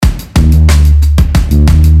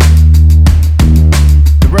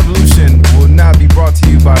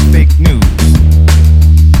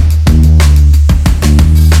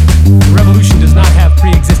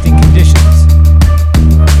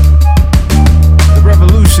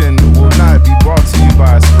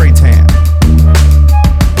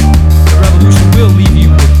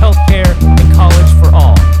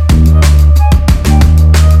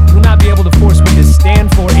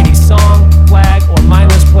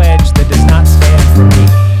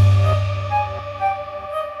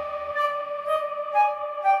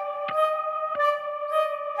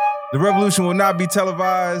The revolution will not be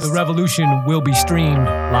televised. The revolution will be streamed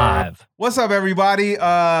live. What's up, everybody?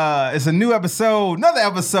 It's a new episode, another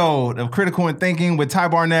episode of Critical and Thinking with Ty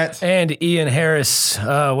Barnett. And Ian Harris.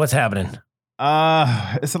 What's happening?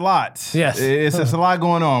 It's a lot. Yes. It's a lot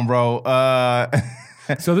going on, bro.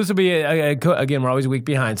 So this will be, again, we're always a week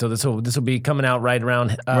behind, so this will be coming out right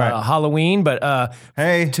around Halloween. But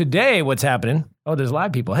hey, today, what's happening? Oh, there's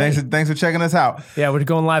live people. Hey. Thanks for checking us out. Yeah, we're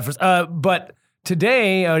going live first. But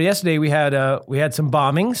today, yesterday, we had some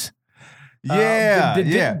bombings.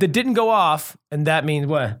 That didn't go off, and that means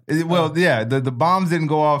what? The bombs didn't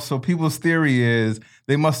go off, so people's theory is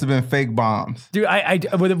they must have been fake bombs. Dude,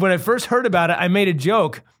 when I first heard about it, I made a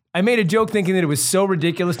joke. Thinking that it was so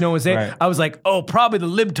ridiculous no one was saying. Right. I was like, oh, probably the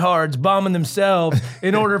libtards bombing themselves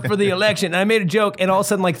in order for the election. And I made a joke, and all of a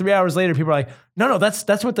sudden, like 3 hours later, people are like, no,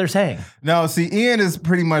 that's what they're saying. No, see, Ian is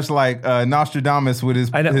pretty much like Nostradamus with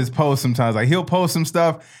his posts sometimes. Like, he'll post some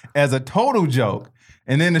stuff as a total joke,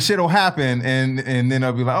 and then the shit will happen, and then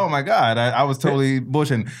I'll be like, oh my God, I was totally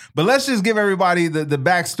bullshitting. But let's just give everybody the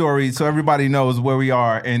backstory so everybody knows where we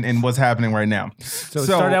are and what's happening right now. So it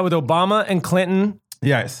started out with Obama and Clinton.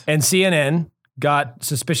 Yes. And CNN got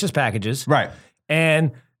suspicious packages. Right.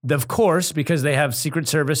 And of course, because they have Secret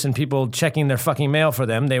Service and people checking their fucking mail for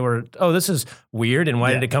them, they were, oh, this is weird. And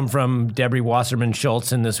why did it come from Debbie Wasserman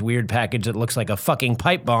Schultz in this weird package that looks like a fucking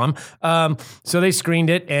pipe bomb? So they screened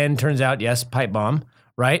it, and turns out, yes, pipe bomb,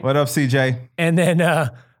 right? What up, CJ? And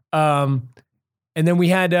then we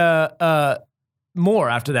had more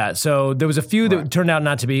after that. So there was a few that turned out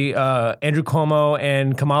not to be. Andrew Cuomo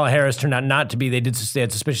and Kamala Harris turned out not to be. They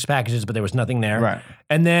had suspicious packages, but there was nothing there. Right.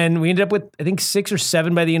 And then we ended up with, I think, 6 or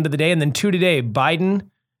 7 by the end of the day, and then 2 today. Biden.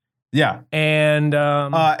 Yeah. And De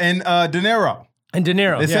Niro. And De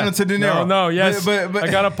Niro. They sent it to De Niro. No, yes. But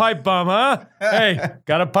I got a pipe bomb, huh? Hey,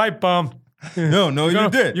 got a pipe bomb. No, you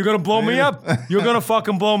did. You're gonna blow me up. You're gonna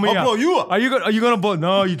fucking blow me up. I'll blow you up. Are you gonna blow?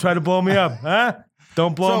 No, you try to blow me up, huh?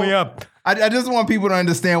 Don't blow me up. I just want people to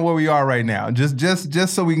understand where we are right now,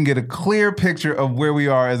 just so we can get a clear picture of where we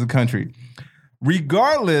are as a country.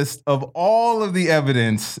 Regardless of all of the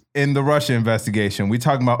evidence in the Russia investigation, we're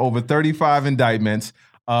talking about over 35 indictments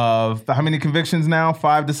of how many convictions now?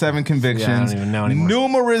 5 to 7 convictions. Yeah, I don't even know anymore.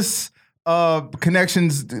 Numerous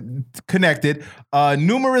connections connected,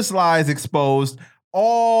 numerous lies exposed.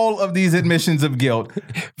 All of these admissions of guilt,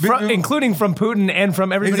 including from Putin and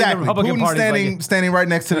from everybody in the Republican Putin Party. standing right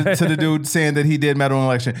next to the dude saying that he did meddle in the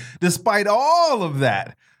election. Despite all of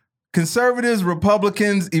that, conservatives,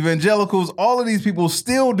 Republicans, evangelicals, all of these people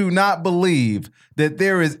still do not believe that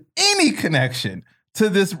there is any connection to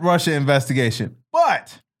this Russia investigation.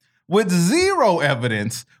 But with zero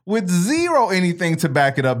evidence, with zero anything to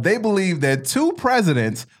back it up, they believe that 2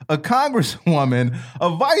 presidents, a congresswoman, a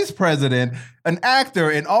vice president, an actor,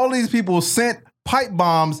 and all these people sent pipe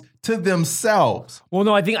bombs to themselves. Well,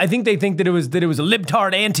 no, I think they think that it was a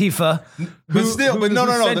libtard Antifa who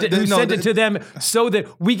sent it to them so that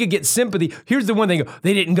we could get sympathy. Here's the one thing: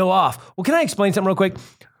 they didn't go off. Well, can I explain something real quick?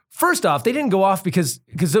 First off, they didn't go off because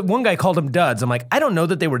one guy called them duds. I'm like, I don't know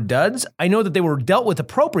that they were duds. I know that they were dealt with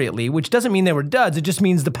appropriately, which doesn't mean they were duds. It just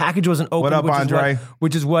means the package wasn't open. What up, Andre?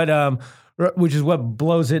 Which is what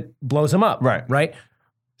blows them up. Right. Right.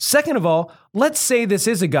 Second of all, let's say this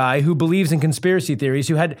is a guy who believes in conspiracy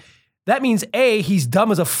theories, that means A, he's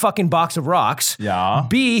dumb as a fucking box of rocks. Yeah.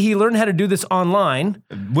 B, he learned how to do this online.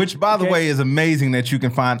 Which, by the way, is amazing that you can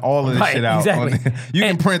find all of this shit out. Exactly. You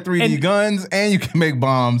can print 3D guns and you can make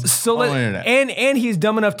bombs on the internet. And he's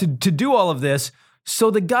dumb enough to do all of this. So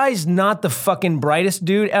the guy's not the fucking brightest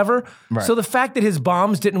dude ever. Right. So the fact that his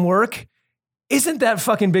bombs didn't work, isn't that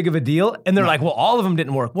fucking big of a deal? And they're like, well, all of them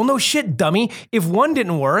didn't work. Well, no shit, dummy. If one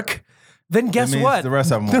didn't work, then guess what? The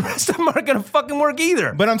rest of them aren't going to fucking work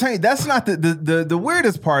either. But I'm telling you, that's not the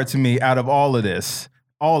weirdest part to me out of all of this.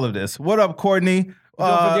 What up, Courtney?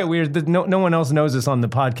 Don't forget, weird. No one else knows this on the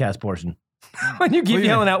podcast portion. When you keep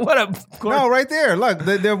yelling out, what up? No, right there. Look,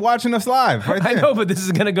 they're watching us live. Right there. I know, but this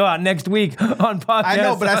is going to go out next week on podcast. I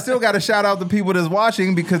know, but I still got to shout out the people that's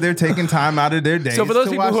watching because they're taking time out of their day. So for those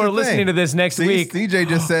people who are listening to this next week, CJ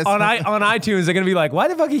just says on iTunes, they're going to be like, why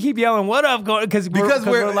the fuck you keep yelling, what up? Because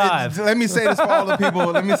we're live. Let me say this for all the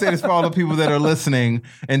people. That are listening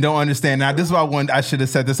and don't understand. Now, this is why I should have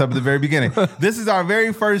set this up at the very beginning. This is our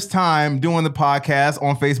very first time doing the podcast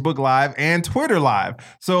on Facebook Live and Twitter Live.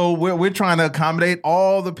 So we're trying to accommodate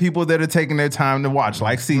all the people that are taking their time to watch,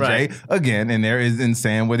 like CJ again, and there is in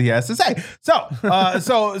saying what he has to say.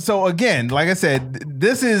 So again, like I said,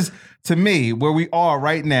 this is to me where we are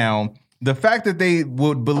right now the fact that they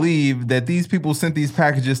would believe that these people sent these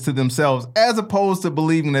packages to themselves, as opposed to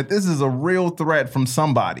believing that this is a real threat from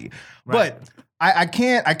somebody. Right. But I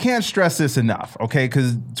can't stress this enough, okay?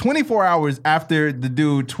 Because 24 hours after the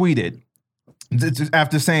dude tweeted,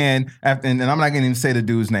 after saying, and I'm not going to even say the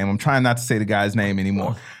dude's name. I'm trying not to say the guy's name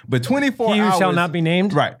anymore. But 24 hours. He who shall not be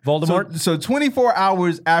named? Right. Voldemort? So 24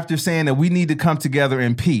 hours after saying that we need to come together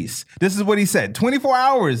in peace, this is what he said. 24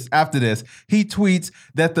 hours after this, he tweets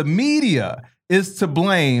that the media is to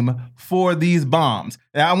blame for these bombs.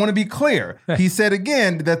 Now, I want to be clear. He said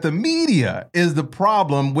again that the media is the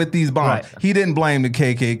problem with these bombs. Right. He didn't blame the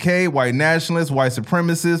KKK, white nationalists, white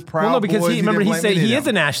supremacists, Proud Boys. Well, no, because he said he is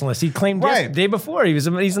a nationalist. He claimed the day before he's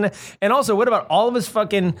and also, what about all of his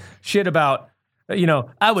fucking shit about,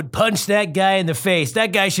 I would punch that guy in the face. That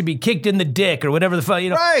guy should be kicked in the dick or whatever the fuck,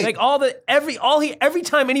 Right. Like every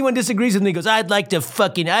time anyone disagrees with him, he goes, I'd like to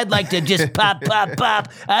just pop.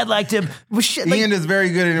 I'd like to. Well, shit, Ian is very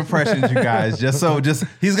good at impressions, you guys.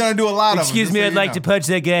 He's gonna do a lot of them. Excuse me, I'd like to punch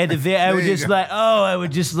that guy in the face. I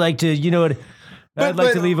would just like to, I'd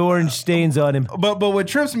like to leave orange stains on him. But what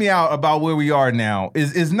trips me out about where we are now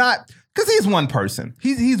is not because he's one person.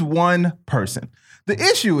 He's one person. The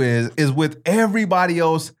issue is with everybody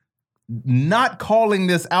else not calling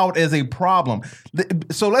this out as a problem.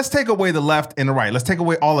 So let's take away the left and the right. Let's take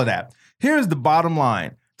away all of that. Here's the bottom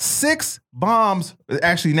line. 6 bombs,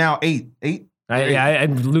 actually now 8.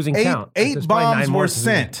 I'm losing count. 8 bombs were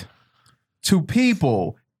sent to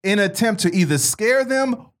people in an attempt to either scare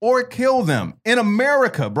them or kill them. In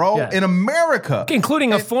America, bro. Yeah. In America.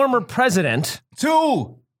 Including a former president.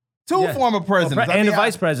 Two former presidents. And a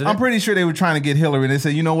vice president. I'm pretty sure they were trying to get Hillary. And they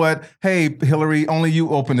said, you know what? Hey, Hillary, only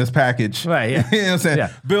you open this package. Right, yeah. You know what I'm saying?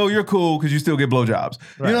 Yeah. Bill, you're cool because you still get blowjobs.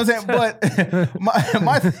 Right. You know what I'm saying? But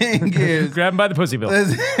my thing is... Grab him by the pussy, Bill.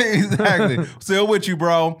 Exactly. Still with you,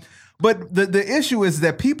 bro. But the issue is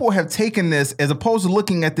that people have taken this, as opposed to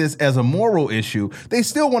looking at this as a moral issue, they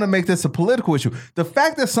still want to make this a political issue. The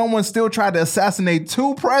fact that someone still tried to assassinate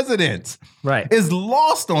 2 presidents is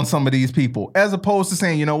lost on some of these people, as opposed to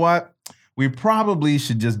saying, you know what? We probably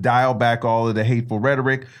should just dial back all of the hateful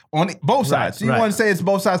rhetoric on both sides. So you want to say it's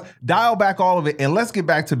both sides? Dial back all of it, and let's get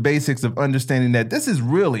back to basics of understanding that this is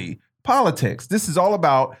really politics. This is all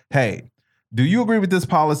about, hey, do you agree with this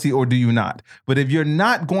policy or do you not? But if you're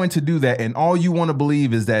not going to do that and all you want to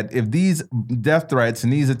believe is that if these death threats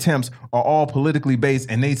and these attempts are all politically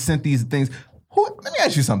based and they sent these things, let me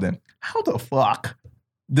ask you something. How the fuck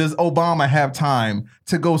does Obama have time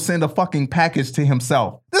to go send a fucking package to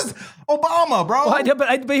himself? This is Obama, bro. Well,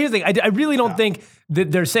 but here's the thing. I really don't think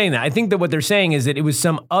that they're saying that. I think that what they're saying is that it was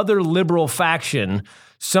some other liberal faction,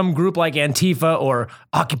 some group like Antifa or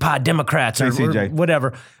Occupy Democrats or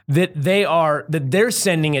whatever, that they're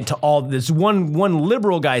sending it to all this one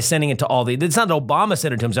liberal guy sending it to all the. It's not that Obama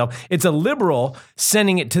sent it to himself. It's a liberal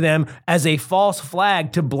sending it to them as a false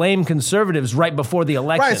flag to blame conservatives right before the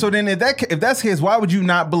election. Right. So then if that's the case, why would you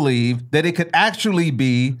not believe that it could actually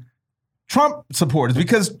be Trump supporters?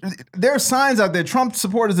 Because there are signs out there. Trump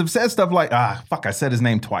supporters have said stuff like, fuck, I said his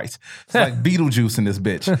name twice. It's like Beetlejuice in this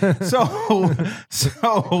bitch.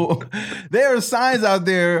 So there are signs out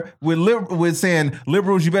there with saying,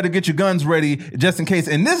 liberals, you better get your guns ready just in case.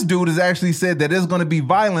 And this dude has actually said that there's going to be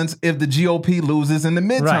violence if the GOP loses in the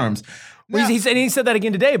midterms. Right. Now, he said that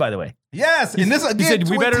again today, by the way. Yes, and this again. He said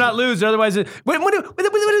we better not lose, otherwise.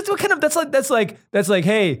 What kind of that's like,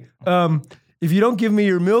 hey, if you don't give me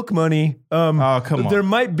your milk money, there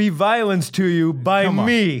might be violence to you by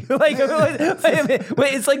me. Like,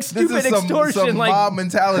 it's like stupid extortion, some like mob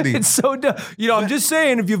mentality. It's so dumb. I'm just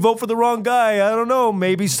saying, if you vote for the wrong guy, I don't know,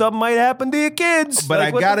 maybe something might happen to your kids. But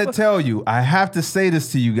I gotta tell you, I have to say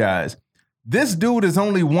this to you guys. This dude is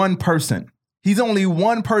only one person. He's only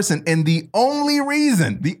one person, and the only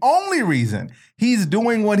reason he's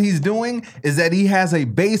doing what he's doing is that he has a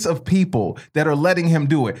base of people that are letting him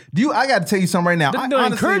do it. I got to tell you something right now. They're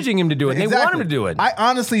encouraging him to do it. Exactly. They want him to do it. I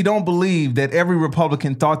honestly don't believe that every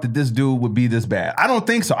Republican thought that this dude would be this bad. I don't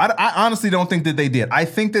think so. I honestly don't think that they did. I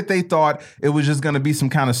think that they thought it was just going to be some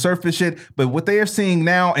kind of surface shit. But what they are seeing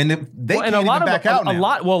now, and they can't even back out now.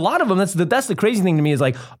 A lot of them. That's the crazy thing to me is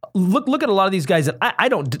like, look at a lot of these guys that I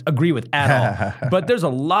don't agree with at all. But there's a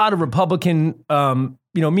lot of Republican,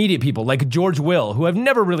 media people like George Will, who I've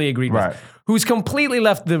never really agreed with, who's completely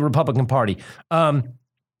left the Republican Party. I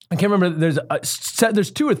can't remember.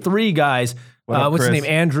 There's 2 or 3 guys. What's his name?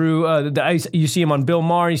 Andrew. You see him on Bill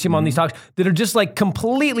Maher. You see him on these talks that are just like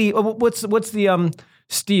completely. What's the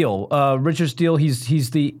Steele? Richard Steele.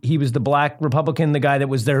 He was the black Republican, the guy that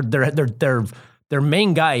was their their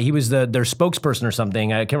main guy. He was their spokesperson or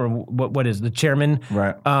something. I can't remember what is the chairman.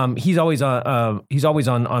 Right. He's always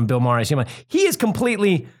on Bill Maher. I see him. He has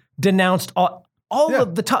completely denounced all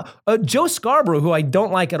of the top. Joe Scarborough, who I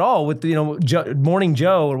don't like at all, with Morning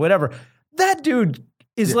Joe or whatever. That dude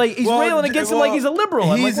is like he's railing against him like he's a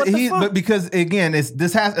liberal. I'm like, what the fuck? But because again,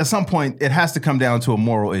 this has at some point it has to come down to a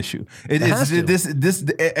moral issue. This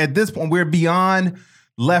at this point we're beyond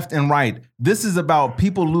left and right. This is about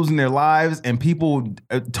people losing their lives and people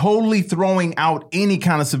totally throwing out any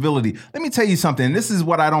kind of civility. Let me tell you something. This is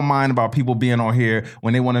what I don't mind about people being on here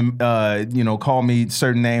when they want to, call me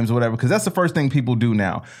certain names or whatever, because that's the first thing people do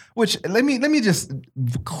now. Which let me just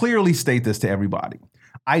clearly state this to everybody.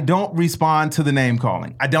 I don't respond to the name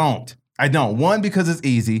calling. I don't. One, because it's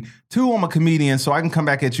easy. Two, I'm a comedian, so I can come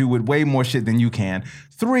back at you with way more shit than you can.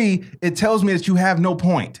 Three, it tells me that you have no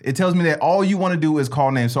point. It tells me that all you want to do is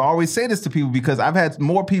call names. So I always say this to people because I've had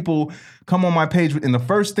more people come on my page and the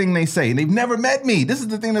first thing they say, and they've never met me. This is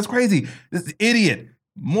the thing that's crazy. This is idiot,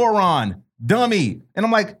 moron, dummy. And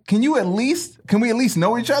I'm like, can we at least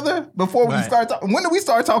know each other before we start talking? When did we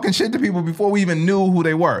start talking shit to people before we even knew who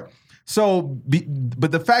they were? So,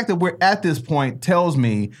 but the fact that we're at this point tells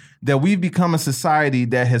me that we've become a society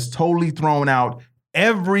that has totally thrown out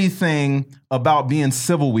everything about being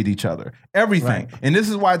civil with each other. Everything. Right. And this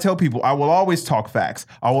is why I tell people, I will always talk facts.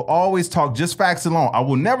 I will always talk just facts alone. I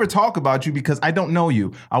will never talk about you because I don't know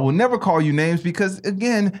you. I will never call you names because,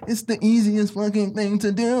 again, it's the easiest fucking thing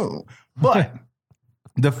to do. But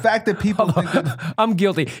the fact that people think that I'm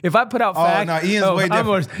guilty. If I put out facts, no, Ian's way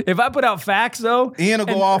different. If I put out facts though, Ian will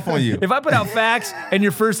go off on you. If I put out facts and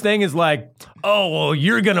your first thing is like, oh, well,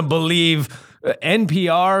 you're gonna believe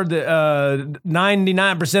NPR,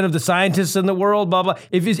 99% of the scientists in the world, blah blah.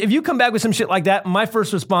 If you come back with some shit like that, my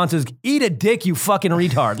first response is, "Eat a dick, you fucking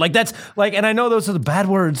retard." Like that's like, and I know those are the bad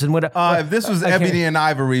words and whatever. If this was Ebony and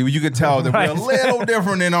Ivory, you could tell that we're a little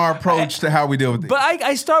different in our approach to how we deal with it. But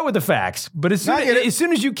I start with the facts. But as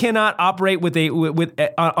soon as you cannot operate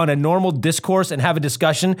on a normal discourse and have a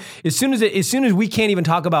discussion, as soon as we can't even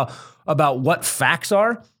talk about what facts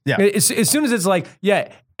are, as soon as it's like,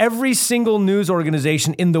 every single news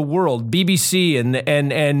organization in the world, BBC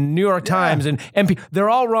and New York Times and MP, they're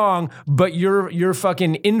all wrong, but your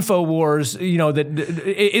fucking InfoWars, that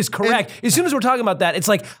is correct. As soon as we're talking about that, it's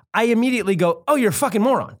like I immediately go, "Oh, you're a fucking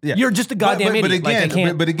moron. Yeah. You're just a goddamn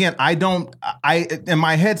idiot." But again, I don't. In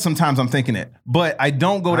my head sometimes I'm thinking it, but I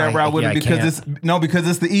don't go that route with it because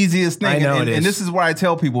it's the easiest thing. I know and this is where I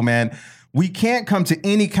tell people, man. We can't come to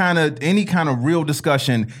any kind of real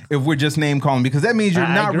discussion if we're just name calling, because that means you're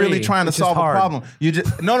not really trying to solve a problem. You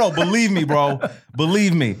just believe me, bro.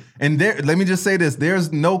 Believe me. And let me just say this: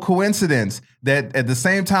 there's no coincidence that at the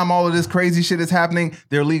same time all of this crazy shit is happening,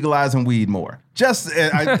 they're legalizing weed more.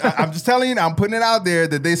 I'm just telling you, I'm putting it out there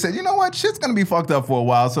that they said, you know what, shit's gonna be fucked up for a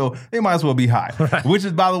while, so they might as well be high. Right. Which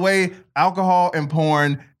is, by the way, alcohol and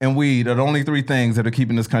porn and weed are the only three things that are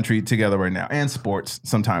keeping this country together right now, and sports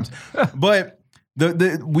sometimes. But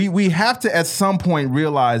we have to at some point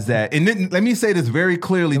realize that, and then, let me say this very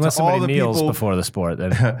clearly to all the people before the sport.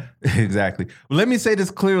 Exactly. Let me say this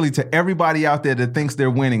clearly to everybody out there that thinks they're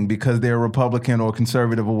winning because they're Republican or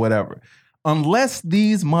conservative or whatever. Unless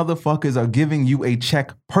these motherfuckers are giving you a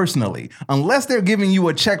check personally, unless they're giving you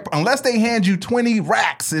a check, unless they hand you 20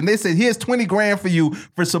 racks and they say, here's 20 grand for you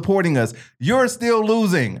for supporting us, you're still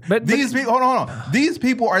losing. But these people, hold on. These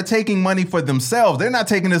people are taking money for themselves. They're not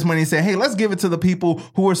taking this money and saying, hey, let's give it to the people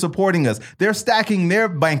who are supporting us. They're stacking their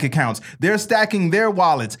bank accounts. They're stacking their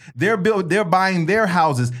wallets. They're buying their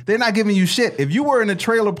houses. They're not giving you shit. If you were in a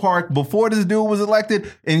trailer park before this dude was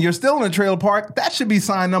elected and you're still in a trailer park, that should be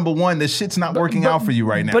sign number one that shit's not working out for you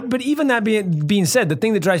right now. But even that being said, the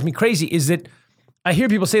thing that drives me crazy is that I hear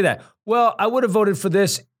people say that, well, I would have voted for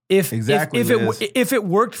this if it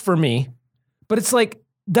worked for me. But it's like,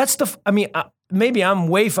 that's maybe I'm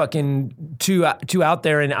way fucking too out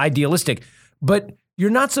there and idealistic, but you're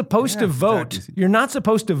not supposed to vote. Exactly. You're not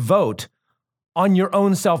supposed to vote on your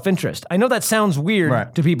own self-interest. I know that sounds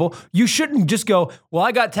weird to people. You shouldn't just go, well,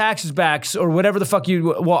 I got taxes back or whatever the fuck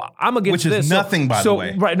I'm against this. Which is nothing, by the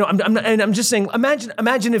way. Right, no, I'm just saying,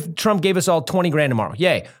 imagine if Trump gave us all 20 grand tomorrow.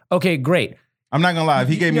 Yay. Okay, great. I'm not gonna lie. If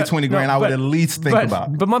he gave me 20 grand, I would at least think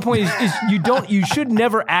about it. But my point is you should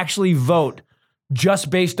never actually vote just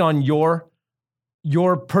based on your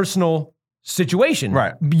personal situation.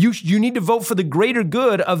 Right. You need to vote for the greater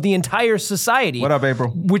good of the entire society. What up, April?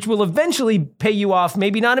 Which will eventually pay you off,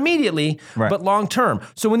 maybe not immediately, but long term.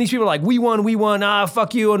 So when these people are like, we won,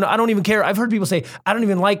 fuck you, and I don't even care. I've heard people say, I don't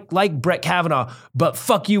even like Brett Kavanaugh, but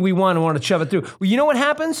fuck you, we won, I want to shove it through. Well, you know what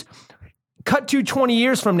happens? cut to 20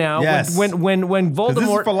 years from now, Yes. when Voldemort this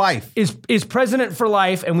is for life. is president for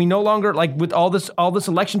life, and we no longer, like, with all this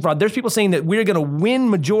election fraud, there's people saying that we're going to win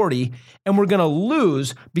majority and we're going to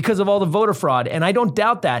lose because of all the voter fraud, and I don't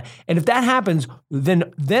doubt that. And if that happens,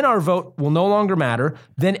 then our vote will no longer matter.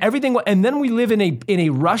 Then everything, and then we live in a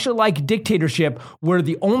Russia-like dictatorship where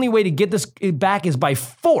the only way to get this back is by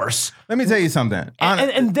force. Let me tell you something.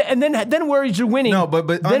 And then where is your winning? No, but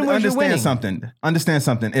then understand something. Understand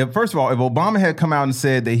something. First of all, if Obama had come out and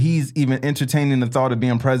said that he's even entertaining the thought of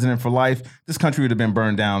being president for life, this country would have been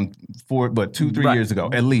burned down for 2-3 years ago,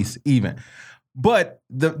 at least, even. But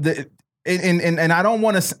and I don't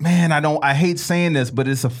want to, man, I hate saying this, but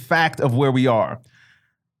it's a fact of where we are.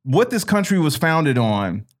 What this country was founded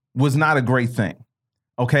on was not a great thing.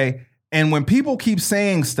 Okay. And when people keep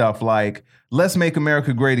saying stuff like, let's make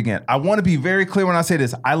America great again, I want to be very clear when I say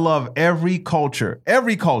this. I love every culture I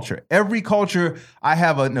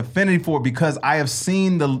have an affinity for, because I have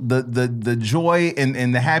seen the joy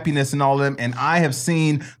and the happiness in all of them. And I have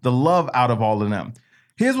seen the love out of all of them.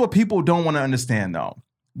 Here's what people don't want to understand, though.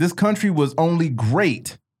 This country was only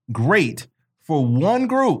great for one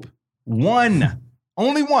group,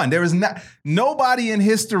 only one. There is nobody in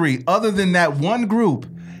history other than that one group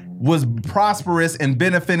was prosperous and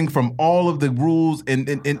benefiting from all of the rules,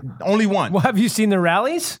 and only one. Well, have you seen the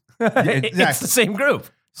rallies? Yeah, exactly. It's the same group.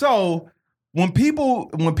 So when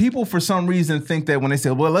people for some reason think that when they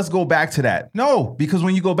say, well, let's go back to that. No, because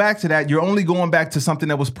when you go back to that, you're only going back to something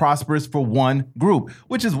that was prosperous for one group,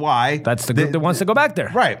 which is why that's the group that wants to go back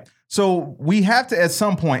there. Right. So we have to, at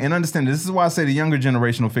some point, and understand this is why I say the younger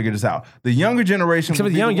generation will figure this out. The younger generation, except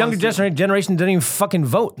the younger generation doesn't even fucking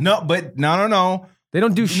vote. No, but no. They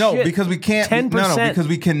don't do shit. No, because we can't. 10%. No, because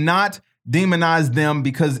we cannot demonize them,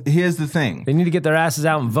 because here's the thing. They need to get their asses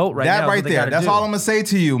out and vote right now. That right there. That's all I'm going to say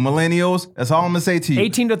to you, millennials. That's all I'm going to say to you.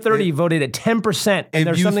 18 to 30 voted at 10%, and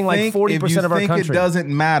there's something like 40% of our country. If you think it doesn't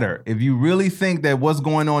matter, if you really think that what's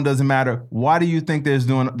going on doesn't matter, why do you think they're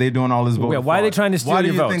doing all this voting? Yeah, why are they trying to steal your votes?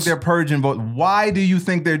 Why do you think they're purging votes? Why do you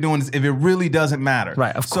think they're doing this if it really doesn't matter?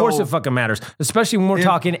 Right. Of course it fucking matters, especially when we're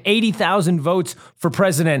talking 80,000 votes for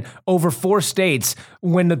president over 4 states,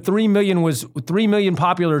 when the 3 million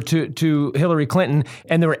popular to Hillary Clinton,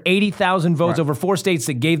 and there were 80,000 votes over 4 states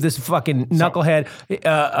that gave this fucking knucklehead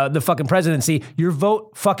the fucking presidency. Your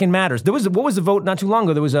vote fucking matters. What was the vote not too long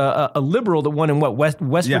ago? There was a liberal that won in West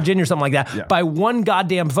Virginia or something like that by one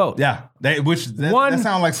goddamn vote. Yeah, that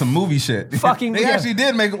sounds like some movie shit. Fucking, they actually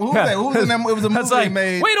did make. Who was that? Who was in that? It was a movie they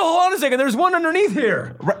made. Wait, hold on a second. There's one underneath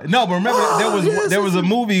here. Right. No, but remember there was a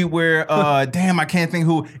movie where damn, I can't think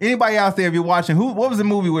who. Anybody out there, if you're watching, what was the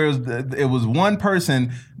movie where it was one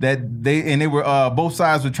person that they were both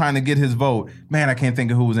sides were trying to get his vote. Man, I can't think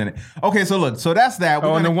of who was in it. Okay, so look, so that's that.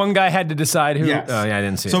 And the one guy had to decide who. Yes. Oh yeah, I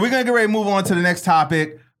didn't see it. So we're gonna get ready to move on to the next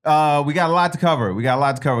topic. We got a lot to cover.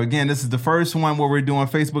 Again, this is the first one where we're doing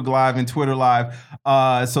Facebook Live and Twitter Live.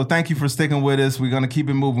 So thank you for sticking with us. We're going to keep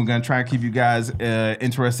it moving. We're going to try and keep you guys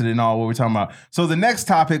interested in all what we're talking about. So the next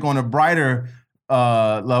topic on a brighter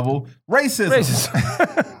level,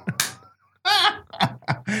 racism.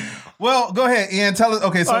 Well, go ahead, Ian. Tell us.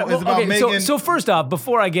 Okay, so it's about Megan. So first off,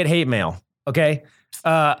 before I get hate mail, okay?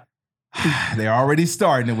 They're already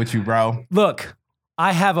starting it with you, bro. Look,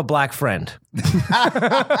 I have a black friend. It's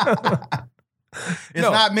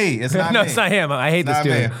not me. It's not me. No, it's not him. I hate this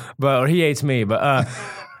dude, or he hates me. But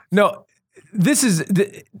no, this is.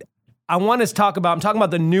 I'm talking about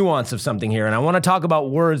the nuance of something here, and I want to talk about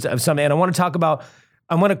words of something, and I want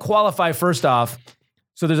to qualify first off.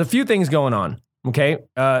 So there's a few things going on. Okay.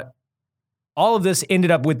 All of this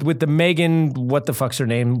ended up with the Megan, what the fuck's her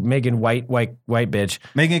name? Megan white bitch.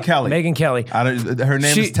 Megyn Kelly. Megyn Kelly. Her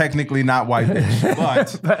name is technically not white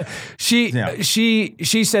bitch, but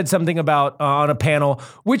she said something about on a panel,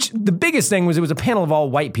 which the biggest thing was it was a panel of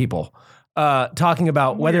all white people talking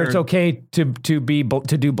about whether it's okay to do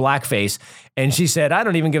blackface, and she said, I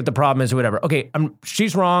don't even get what the problem is or whatever. Okay,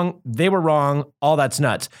 she's wrong. They were wrong. All that's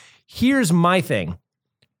nuts. Here's my thing.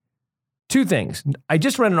 2 things. I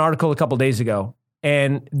just read an article a couple days ago,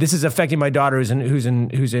 and this is affecting my daughter who's in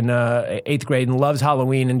 8th grade and loves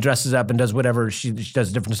Halloween and dresses up and does whatever. She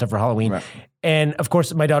does different stuff for Halloween. Right. And of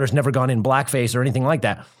course, my daughter's never gone in blackface or anything like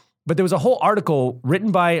that. But there was a whole article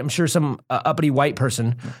written by, I'm sure, some uppity white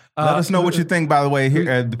person. Let us know what you think, by the way,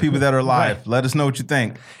 here, the people that are live. Right. Let us know what you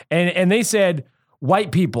think. And they said,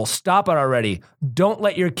 white people, stop it already. Don't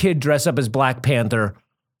let your kid dress up as Black Panther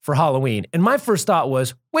for Halloween. And my first thought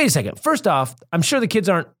was, wait a second. First off, I'm sure the kids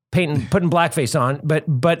aren't putting blackface on,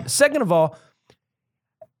 but second of all,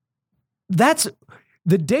 that's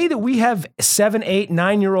the day that we have 7, 8,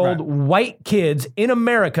 9-year-old white kids in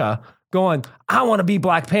America going, I want to be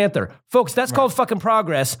Black Panther. Folks, that's called fucking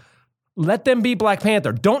progress. Let them be Black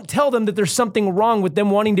Panther. Don't tell them that there's something wrong with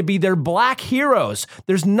them wanting to be their black heroes.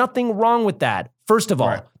 There's nothing wrong with that. First of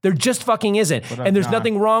all, there just fucking isn't. And there's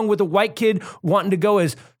nothing wrong with a white kid wanting to go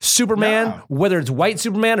as Superman, whether it's white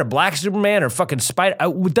Superman or black Superman or fucking Spider.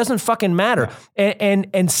 It doesn't fucking matter.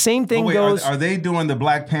 And same thing goes. Are they doing the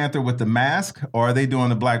Black Panther with the mask, or are they doing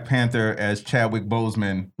the Black Panther as Chadwick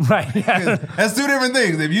Boseman? Right. Yeah. That's two different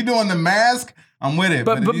things. If you're doing the mask, I'm with it.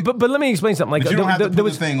 But let me explain something. Like you don't have to put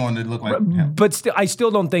the thing on to look like him. But I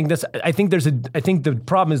still don't think this. I think the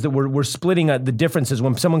problem is that we're splitting the differences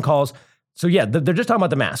when someone calls. So yeah, they're just talking about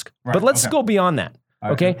the mask. Right, but let's go beyond that,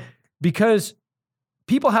 okay? Because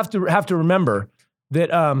people have to remember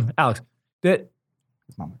that, Alex, that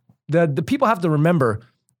the people have to remember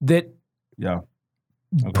that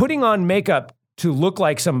putting on makeup to look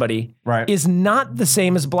like somebody is not the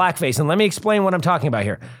same as blackface. And let me explain what I'm talking about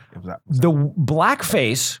here. The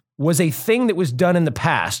blackface was a thing that was done in the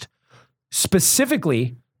past,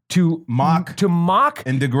 specifically to mock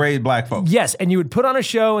and degrade black folks. Yes, and you would put on a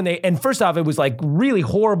show, and first off, it was like really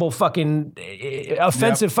horrible, fucking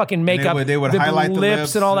offensive fucking makeup. They would highlight the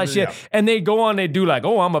lips and all that shit. And they'd go on, they'd do like,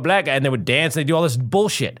 oh, I'm a black guy, and they would dance. They do all this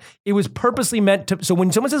bullshit. It was purposely meant to. So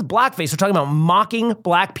when someone says blackface, they're talking about mocking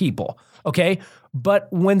black people. Okay. But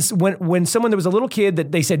when someone, there was a little kid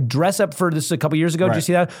that they said dress up for this a couple years ago. Did you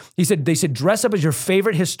see that? They said dress up as your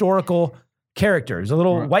favorite historical character. He's a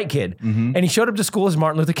little white kid, and he showed up to school as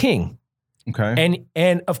Martin Luther King. Okay.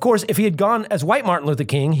 And of course, if he had gone as white Martin Luther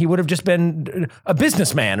King, he would have just been a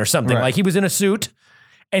businessman or something. Like he was in a suit,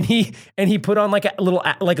 and he put on like a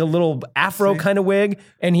little afro kind of wig,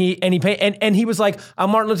 and he was like, I'm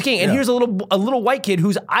Martin Luther King. And here's a little white kid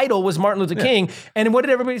whose idol was Martin Luther King. And what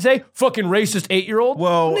did everybody say? Fucking racist 8-year-old.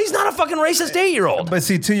 Well, he's not a fucking racist 8-year-old. But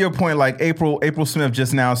see, to your point, like April Smith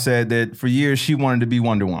just now said that for years she wanted to be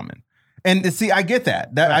Wonder Woman. And see, I get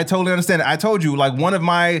that. I totally understand it. I told you, like, two of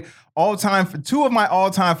my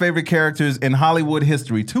all-time favorite characters in Hollywood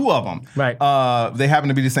history, two of them. Right. They happen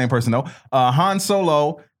to be the same person, though. Han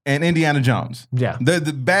Solo and Indiana Jones. Yeah. They're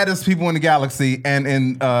the baddest people in the galaxy and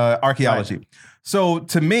in archaeology. Right. So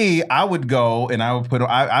to me, I would go and I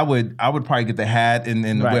would probably get the hat and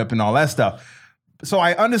the whip and all that stuff. So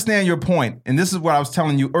I understand your point, and this is what I was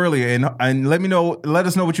telling you earlier. And let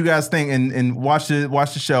us know what you guys think, and watch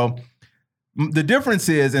the show. The difference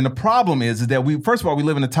is, and the problem is that first of all, we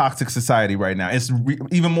live in a toxic society right now. It's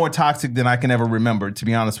even more toxic than I can ever remember, to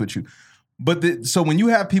be honest with you. But so when you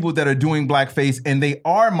have people that are doing blackface and they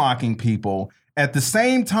are mocking people at the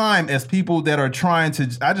same time as people that are trying to,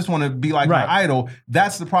 I just want to be like my idol.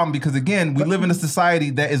 That's the problem, because again, we live in a society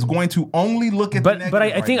that is going to only look at the negative. But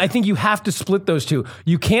I think you have to split those two.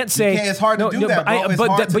 You can't say it's hard to do that, bro.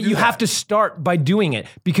 But you have to start by doing it,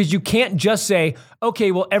 because you can't just say,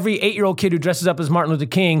 okay, well, every 8-year-old kid who dresses up as Martin Luther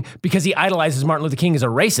King because he idolizes Martin Luther King is a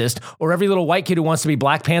racist, or every little white kid who wants to be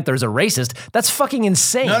Black Panther is a racist. That's fucking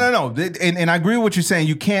insane. No. And I agree with what you're saying.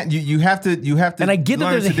 You can't. You have to. And I get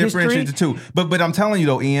that there's a differentiate the two. But I'm telling you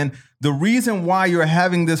though, Ian, the reason why you're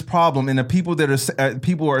having this problem, and the people that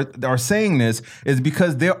are saying this, is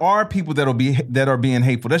because there are people that are being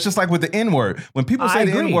hateful. That's just like with the N-word. When people say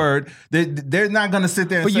the N-word, they're not going to sit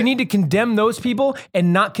there. But you need to condemn those people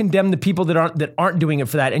and not condemn the people that aren't doing it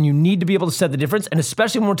for that. And you need to be able to set the difference. And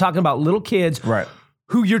especially when we're talking about little kids, right?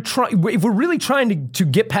 Who you're trying, if we're really trying to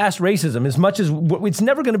get past racism, as much as it's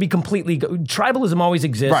never going to be completely, tribalism always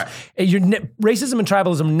exists. Right. Racism and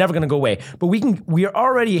tribalism are never going to go away. But we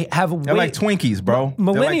already have. They're like Twinkies, bro.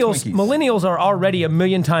 Millennials are already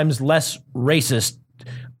 1,000,000 times less racist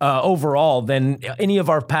overall than any of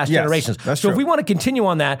our past generations. That's true. If we want to continue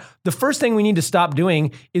on that, the first thing we need to stop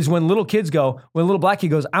doing is when a little black kid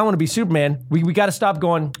goes, I want to be Superman, we got to stop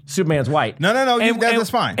going, Superman's white. No, that's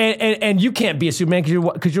fine. And you can't be a Superman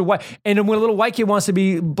because you're white. And when a little white kid wants to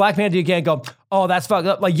be Black Panther, you can't go, oh, that's fucked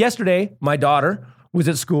up. Like yesterday, my daughter was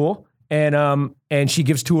at school, and she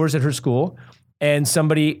gives tours at her school, and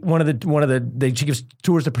she gives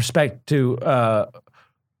tours to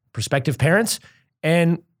prospective parents,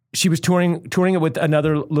 and she was touring it with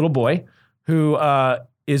another little boy who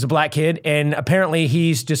is a black kid, and apparently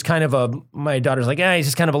he's just kind of my daughter's like, he's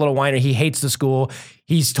just kind of a little whiner. He hates the school.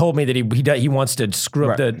 He's told me that he wants to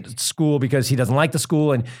screw up the school because he doesn't like the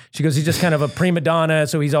school, and she goes, he's just kind of a prima donna,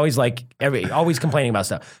 so he's always always complaining about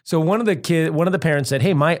stuff. So one of the parents said,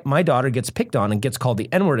 hey, my daughter gets picked on and gets called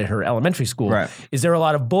the N-word at her elementary school. Right. Is there a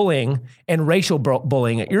lot of bullying and racial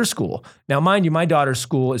bullying at your school? Now, mind you, my daughter's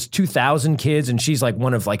school is 2,000 kids, and she's like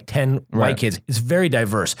one of like 10 white kids. It's very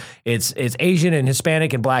diverse. It's Asian and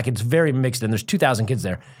Hispanic and Black. It's very mixed, and there's 2,000 kids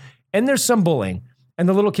there, and there's some bullying. And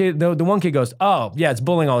the little kid, the one kid goes, oh, yeah, it's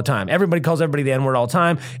bullying all the time. Everybody calls everybody the N-word all the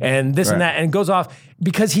time and this and that. And it goes off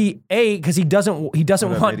because he doesn't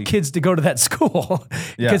want kids to go to that school.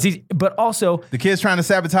 But also. The kid's trying to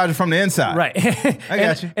sabotage it from the inside. Right. I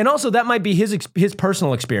got you. And also that might be his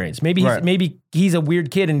personal experience. Maybe he's a weird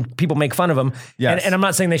kid and people make fun of him. Yes. And I'm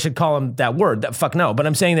not saying they should call him that word. Fuck no. But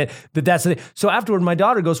I'm saying that's the thing. So afterward, my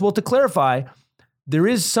daughter goes, well, to clarify, there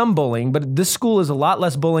is some bullying, but this school is a lot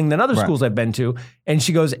less bullying than other schools I've been to. And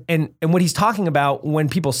she goes, and what he's talking about when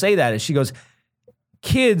people say that is she goes,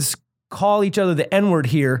 kids call each other the N-word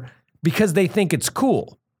here because they think it's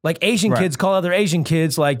cool. Like Asian kids call other Asian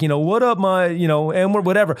kids like, what up, my, N-word,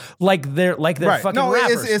 whatever. Like they're fucking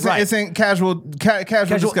rappers. It's in casual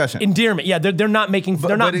discussion. Endearment. Yeah, they're not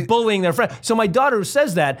bullying their friend. So my daughter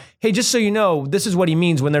says that, hey, just so you know, this is what he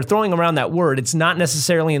means when they're throwing around that word. It's not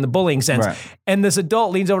necessarily in the bullying sense. Right. And this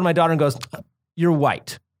adult leans over to my daughter and goes, you're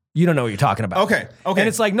white. You don't know what you're talking about. Okay. And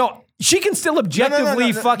it's like, no. She can still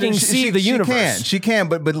objectively see the universe. She can,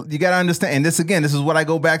 but you got to understand. And this is what I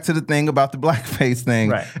go back to the thing about the blackface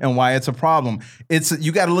thing and why it's a problem.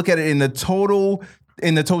 You got to look at it in the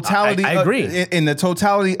totality. I agree. In the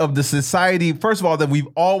totality of the society, first of all, that we've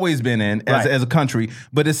always been in as a country,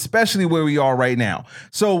 but especially where we are right now.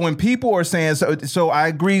 So when people are saying, so I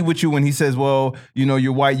agree with you when he says, well,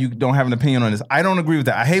 you're white, you don't have an opinion on this. I don't agree with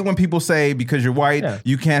that. I hate when people say because you're white,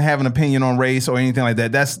 you can't have an opinion on race or anything like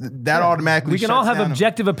that. That automatically. We can all have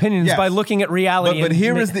objective opinions by looking at reality. But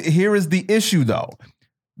here is the issue though.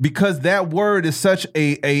 Because that word is such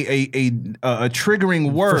a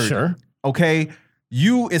triggering word. For sure. Okay.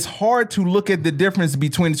 It's hard to look at the difference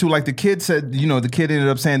between the two. Like the kid said, the kid ended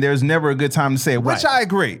up saying there's never a good time to say it, which I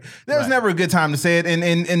agree. There's never a good time to say it.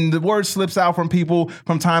 And the word slips out from people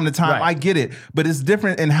from time to time. I get it. But it's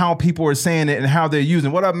different in how people are saying it and how they're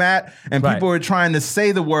using it. What up, Matt? And people are trying to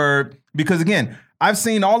say the word because, again, I've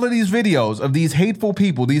seen all of these videos of these hateful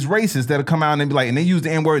people, these racists that have come out and be like, and they use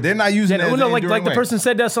the N-word. They're not using it in an endearing like the person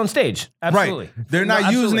said to us on stage. Absolutely. Right. They're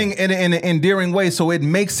not using it in an endearing way, so it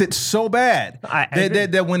makes it so bad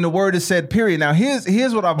that when the word is said, period. Now,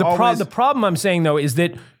 here's what the problem I'm saying, though, is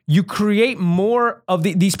that you create more of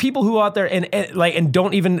these people who are out there and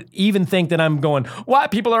don't even think that I'm going,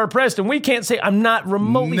 white people are oppressed and we can't say. I'm not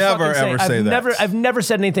remotely I've never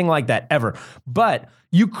said anything like that ever. But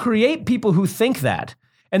you create people who think that,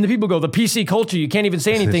 and the people go, the PC culture, you can't even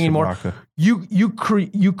say anything anymore.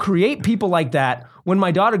 You create people like that. When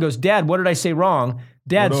my daughter goes, Dad, what did I say wrong?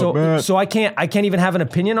 Dad, so I can't even have an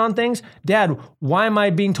opinion on things. Dad, why am I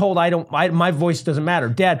being told my voice doesn't matter?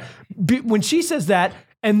 Dad, when she says that,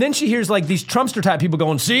 and then she hears like these Trumpster type people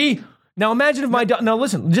going, see? Now imagine if my daughter, now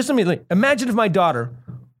listen, just immediately, imagine if my daughter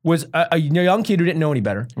was a young kid who didn't know any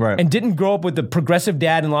better and didn't grow up with the progressive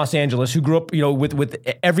dad in Los Angeles who grew up, with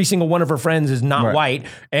every single one of her friends is not white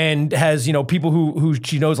and has, people who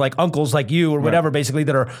she knows like uncles like you or whatever, basically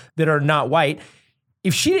that are not white.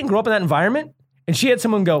 If she didn't grow up in that environment and she had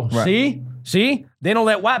someone go, see, they don't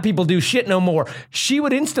let white people do shit no more, she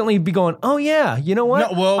would instantly be going, oh yeah, you know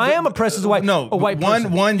what? I am oppressed as a white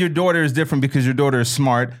person. One, your daughter is different because your daughter is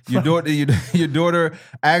smart. Your daughter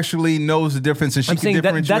actually knows the difference, and she can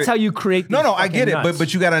differentiate. That's how you create. No, I get it,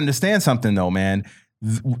 but you got to understand something though, man.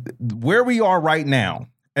 Where we are right now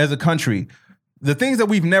as a country. The things that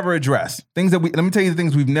we've never addressed, let me tell you the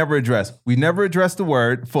things we've never addressed. We've never addressed the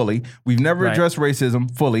word fully. We've never addressed racism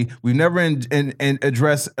fully. We've never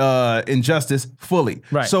addressed injustice fully.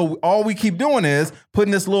 Right. So all we keep doing is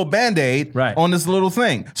putting this little Band-Aid on this little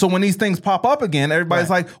thing. So when these things pop up again, everybody's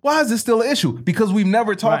like, why is this still an issue? Because we've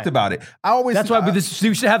never talked about it. That's why we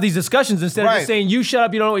should have these discussions instead of just saying, you shut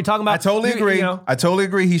up, you don't know what you're talking about. I totally agree. I totally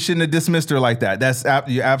agree. He shouldn't have dismissed her like that.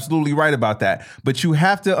 You're absolutely right about that. But you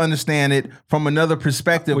have to understand it from another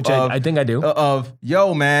perspective, which I think I do.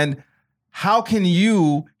 Yo, man, how can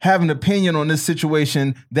you have an opinion on this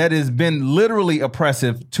situation that has been literally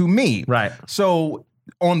oppressive to me? Right. So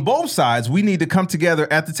on both sides, we need to come together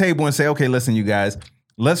at the table and say, okay, listen, you guys,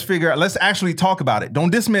 let's actually talk about it.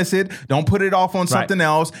 Don't dismiss it. Don't put it off on something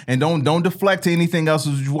else, and don't deflect to anything else,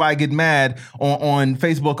 which is why I get mad on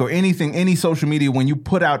Facebook or any social media when you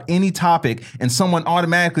put out any topic and someone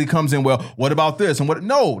automatically comes in, well, what about this? And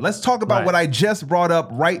no, let's talk about what I just brought up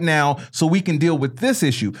right now so we can deal with this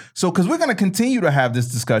issue. So, because we're going to continue to have this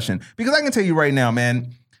discussion, because I can tell you right now,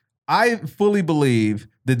 man, I fully believe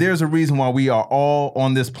that there's a reason why we are all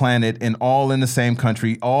on this planet and all in the same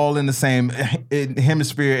country, all in the same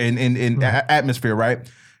hemisphere and atmosphere, right?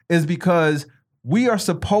 Is because we are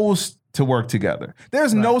supposed to work together.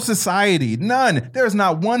 There's no society, none. There's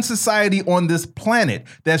not one society on this planet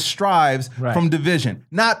that strives from division.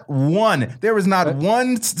 Not one. There is not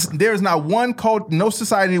one. There is not one cult. No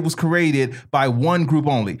society was created by one group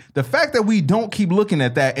only. The fact that we don't keep looking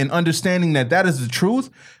at that and understanding that that is the truth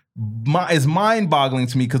is mind-boggling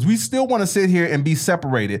to me, because we still want to sit here and be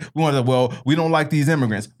separated. We want to, well, we don't like these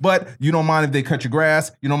immigrants, but you don't mind if they cut your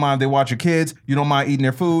grass, you don't mind if they watch your kids, you don't mind eating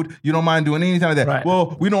their food, you don't mind doing anything like that. Right.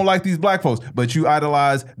 Well, we don't like these black folks, but you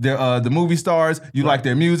idolize their the movie stars, you like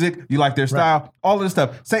their music, you like their style, all of this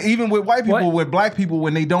stuff. Say even with white people, with black people,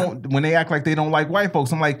 when they act like they don't like white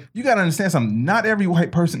folks, I'm like, you got to understand something. Not every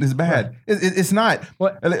white person is bad. It's not.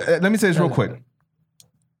 Let me say this real quick.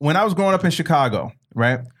 When I was growing up in Chicago,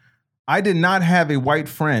 right? I did not have a white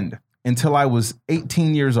friend until I was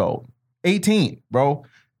 18 years old. 18, bro.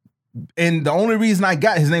 And the only reason I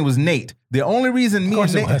got his name was Nate. The only reason me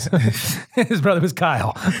and Nate, his brother was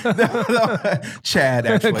Kyle. Chad,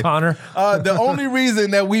 actually. Connor. The only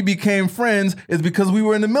reason that we became friends is because we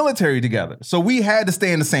were in the military together. So we had to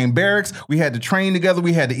stay in the same barracks. We had to train together.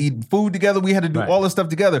 We had to eat food together. We had to do all this stuff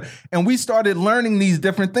together. And we started learning these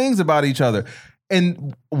different things about each other.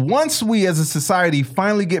 And once we as a society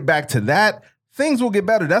finally get back to that, things will get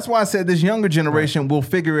better. That's why I said this younger generation will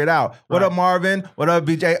figure it out. What up, Marvin? What up,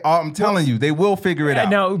 BJ? I'm telling you, they will figure it out.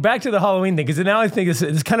 Now, back to the Halloween thing, because now I think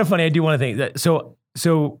it's kind of funny. I do want to think that. So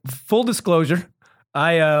full disclosure,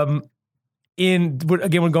 again,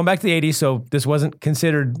 we're going back to the 80s, so this wasn't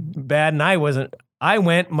considered bad, and I wasn't. I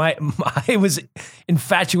was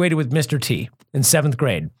infatuated with Mr. T in 7th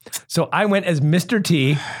grade. So I went as Mr.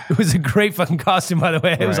 T. It was a great fucking costume, by the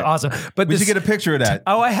way. It was awesome. But we should get a picture of that.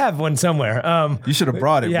 Oh, I have one somewhere. You should have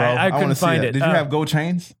brought it, bro. I couldn't find it. Did you have gold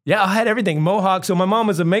chains? Yeah, I had everything. Mohawk. So my mom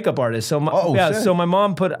was a makeup artist. So so my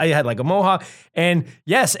mom I had like a mohawk, and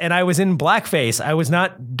yes, and I was in blackface. I was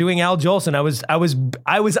not doing Al Jolson. I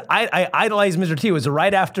idolized Mr. T. It was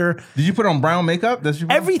right after. Did you put on brown makeup?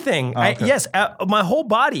 Everything. Oh, okay. Yes. My whole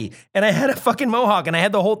body, and I had a fucking mohawk, and I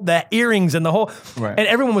had the earrings and the whole, and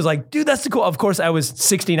everyone was like, "Dude, that's the cool." Of course, I was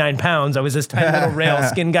 69 pounds. I was this tiny little rail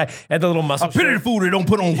skin guy. I had the little muscle. I pity the fool that don't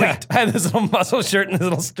put on weight. I had this little muscle shirt and this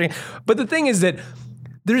little string. But the thing is that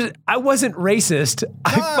I wasn't racist.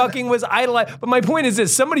 I fucking was idolized. But my point is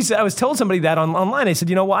this: I was telling somebody that online. I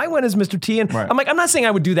said, I went as Mr. T, and I'm like, I'm not saying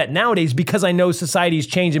I would do that nowadays because I know society's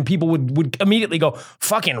changed and people would immediately go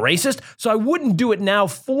fucking racist. So I wouldn't do it now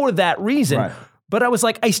for that reason. Right. But I was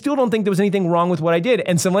like, I still don't think there was anything wrong with what I ddid.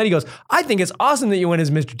 And some lady goes, I think it's awesome that you went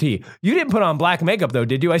as Mr. T. You didn't put on black makeup though,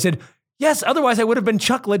 did you? I said, yes, otherwise I would have been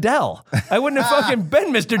Chuck Liddell. I wouldn't have fucking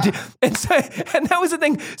been Mr. T. And that was the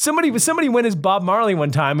thing. Somebody went as Bob Marley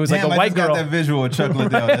one time. It was like a white girl. I got that visual of Chuck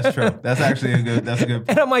Liddell. That's true. That's actually a good point.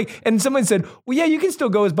 And I'm like, and someone said, well, yeah, you can still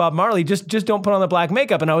go as Bob Marley. Just don't put on the black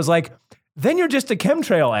makeup. And I was like, then you're just a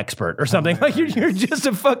chemtrail expert or something. Hilarious. Like you're just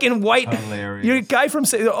a fucking white. Hilarious. You're a guy from.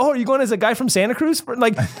 Are you going as a guy from Santa Cruz?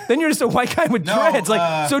 Like then you're just a white guy with dreads.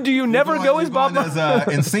 Like so, do you never go as Bob? As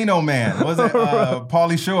Encino Man. What was it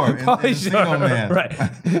Pauly Shore? Encino Man. Right.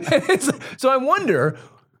 So I wonder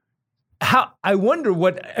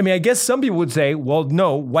what. I mean, I guess some people would say, well,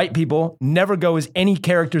 no, white people never go as any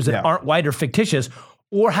characters that aren't white or fictitious.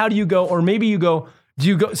 Or how do you go? Or maybe you go.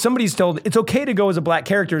 Somebody's told it's okay to go as a black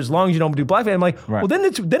character as long as you don't do blackface. I'm like, well, then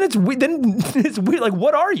it's weird. Like,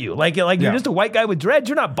 what are you? Like you're just a white guy with dreads.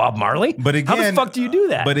 You're not Bob Marley. But again, how the fuck do you do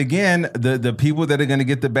that? But again, the people that are going to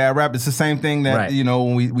get the bad rap, it's the same thing that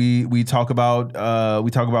when we talk about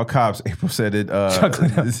cops. April said it.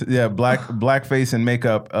 Blackface and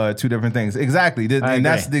makeup, two different things. Exactly, and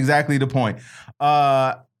that's exactly the point.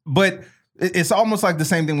 But it's almost like the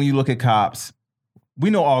same thing when you look at cops. We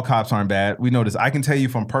know all cops aren't bad. We know this. I can tell you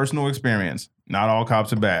from personal experience, not all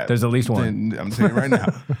cops are bad. There's at least one. I'm saying it right now.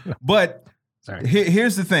 But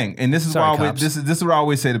here's the thing, and this is why this is what I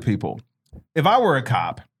always say to people. If I were a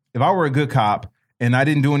cop, if I were a good cop, and I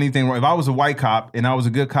didn't do anything wrong, if I was a white cop and I was a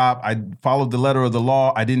good cop, I followed the letter of the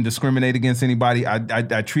law. I didn't discriminate against anybody.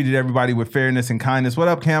 I treated everybody with fairness and kindness. What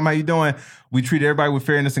up, Cam? How you doing? We treated everybody with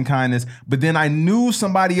fairness and kindness. But then I knew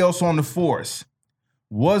somebody else on the force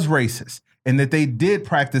was racist, and that they did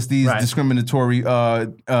practice these discriminatory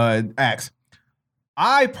acts.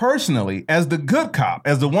 I personally, as the good cop,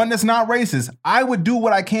 as the one that's not racist, I would do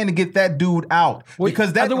what I can to get that dude out.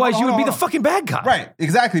 Because otherwise you would be the fucking bad cop. Right,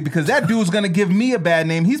 exactly. Because that dude's going to give me a bad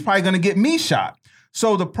name. He's probably going to get me shot.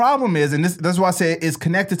 So the problem is, and that's why I say it's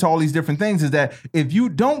connected to all these different things, is that if you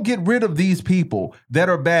don't get rid of these people that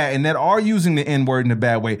are bad and that are using the N-word in a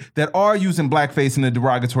bad way, that are using blackface in a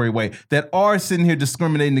derogatory way, that are sitting here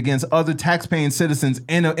discriminating against other taxpaying citizens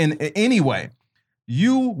in any way,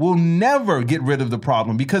 you will never get rid of the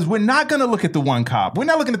problem because we're not going to look at the one cop. We're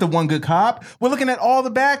not looking at the one good cop. We're looking at all the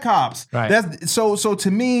bad cops. Right. So to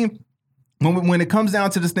me, when it comes down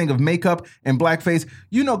to this thing of makeup and blackface,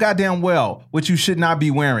 you know goddamn well what you should not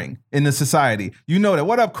be wearing in the society. You know that.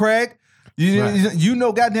 What up, Craig? You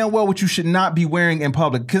know goddamn well what you should not be wearing in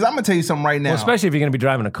public. Because I'm going to tell you something right now. Well, especially if you're going to be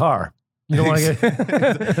driving a car. You don't want to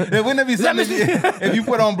get... Wouldn't it be something if you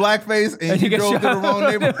put on blackface and you drove through the wrong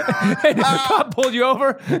neighborhood? And the cop pulled you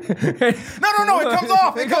over? No, it comes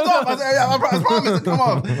off. It comes off. I promise it come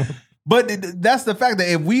off. But that's the fact that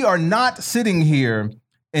if we are not sitting here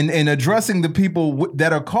and addressing the people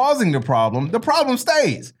that are causing the problem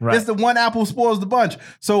stays. Right. It's the one apple spoils the bunch.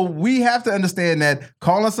 So we have to understand that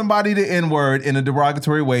calling somebody the N-word in a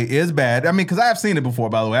derogatory way is bad. I mean, because I have seen it before,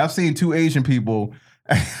 by the way. I've seen 2 Asian people...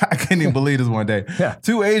 I can't even believe this one day. Yeah.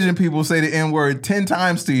 2 Asian people say the N-word 10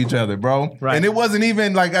 times to each other, bro. Right. And it wasn't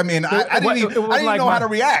even like, I mean, I didn't even know how to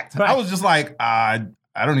react. Right. I was just like, I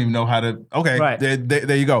don't even know how to, okay, right.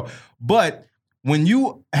 there you go. But when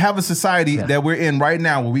you have a society that we're in right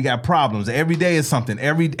now where we got problems, every day is something,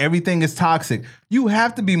 everything is toxic, you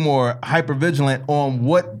have to be more hyper-vigilant on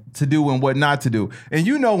what to do and what not to do. And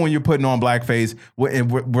you know when you're putting on blackface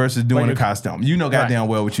versus doing a costume. You know goddamn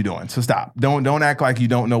well what you're doing. So stop. Don't act like you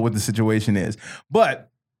don't know what the situation is. But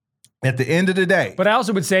at the end of the day... But I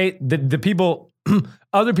also would say that the people...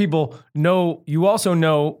 Other people know, you also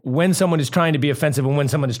know when someone is trying to be offensive and when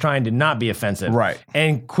someone is trying to not be offensive. Right.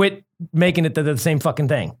 And quit making it the same fucking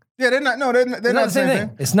thing. Yeah, they're not the same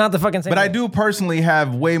thing. It's not the fucking same thing. But I do personally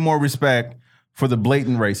have way more respect for the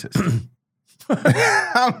blatant racists.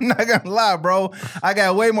 I'm not gonna lie, bro. I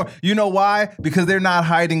got way more. You know why? Because they're not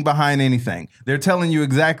hiding behind anything. They're telling you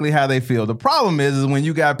exactly how they feel. The problem is when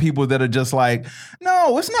you got people that are just like,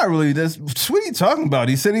 no, it's not really this. What are you talking about?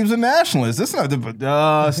 He said he was a nationalist. It's not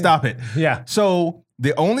the. Stop it. Yeah. So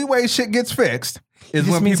the only way shit gets fixed is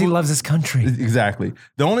when means people, he loves his country. Exactly.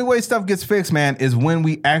 The only way stuff gets fixed, man, is when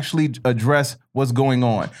we actually address what's going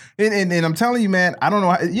on. And I'm telling you, man, I don't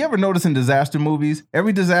know. You ever notice in disaster movies,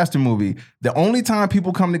 every disaster movie, the only time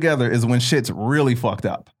people come together is when shit's really fucked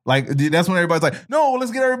up. Like, that's when everybody's like, no,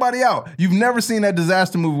 let's get everybody out. You've never seen that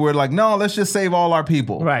disaster movie where like, no, let's just save all our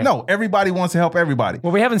people. Right. No, everybody wants to help everybody.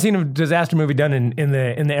 Well, we haven't seen a disaster movie done in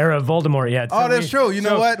the era of Voldemort yet. So that's true. You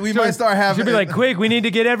know what? We might start having... Should be like, quick, we need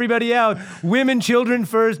to get everybody out. Women, children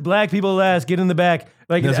first, black people last, get in the back.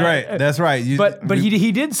 Like, that's right. That's right. But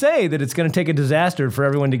he did say that it's going to take a disaster for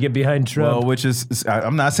everyone to get behind Trump. Well, which is,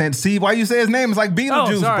 I'm not saying, see, why you say his name? It's like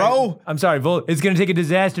Beetlejuice, bro. I'm sorry. It's going to take a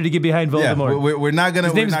disaster to get behind Voldemort. Yeah, we're not going to.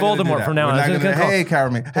 His name's Voldemort from now on. Hey,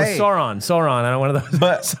 Carmen. Hey, Sauron. I don't want those.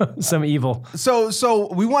 But some evil.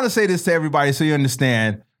 So we want to say this to everybody so you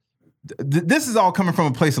understand. This is all coming from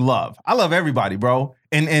a place of love. I love everybody, bro.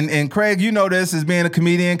 And Craig, you know this as being a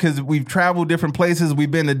comedian because we've traveled different places. We've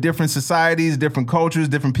been to different societies, different cultures,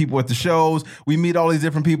 different people at the shows. We meet all these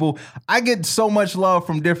different people. I get so much love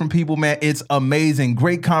from different people, man. It's amazing.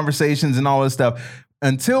 Great conversations and all this stuff.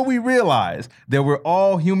 Until we realize that we're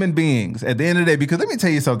all human beings at the end of the day. Because let me tell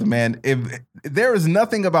you something, man. If there is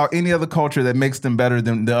nothing about any other culture that makes them better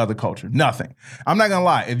than the other culture. Nothing. I'm not going to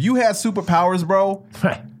lie. If you had superpowers, bro...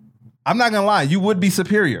 I'm not gonna lie, you would be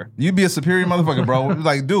superior. You'd be a superior motherfucker, bro.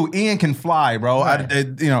 Like, dude, Ian can fly, bro. Right.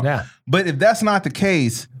 Yeah. But if that's not the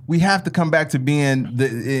case, we have to come back to being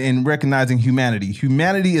in recognizing humanity.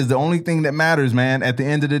 Humanity is the only thing that matters, man. At the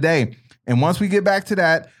end of the day, and once we get back to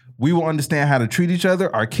that, we will understand how to treat each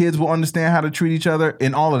other. Our kids will understand how to treat each other,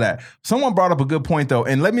 and all of that. Someone brought up a good point though,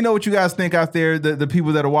 and let me know what you guys think out there. The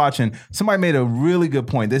people that are watching, somebody made a really good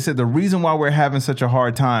point. They said the reason why we're having such a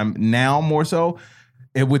hard time now, more so.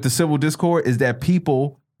 With the civil discord is that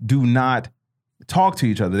people do not talk to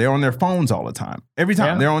each other. They're on their phones all the time. Every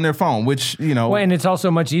time they're on their phone, which, you know. Well, and it's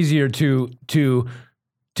also much easier to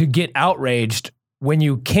get outraged when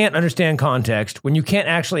you can't understand context, when you can't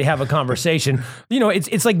actually have a conversation. You know,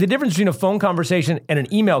 it's like the difference between a phone conversation and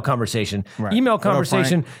an email conversation. Right. Email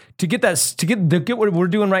conversation to get what we're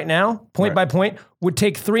doing right now, point by point, would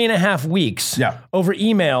take 3.5 weeks over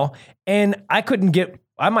email, and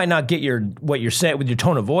I might not get what you're saying with your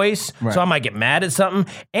tone of voice, so I might get mad at something.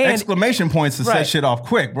 And exclamation points to set shit off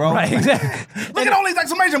quick, bro. Right, exactly. Look at all these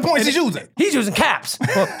exclamation points he's using. He's using caps.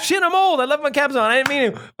 Well, shit, I'm old. I left my caps on. I didn't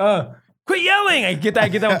mean to. Quit yelling. I get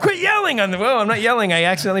that. Quit yelling on the. Well, I'm not yelling. I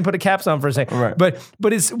accidentally put the caps on for a second. Right.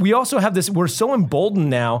 But we also have this. We're so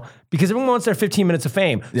emboldened now because everyone wants their 15 minutes of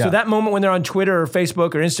fame. Yeah. So that moment when they're on Twitter or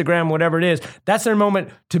Facebook or Instagram, whatever it is, that's their moment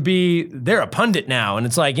to be, they're a pundit now. And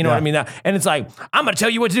it's like, you know what I mean? And it's like, I'm going to tell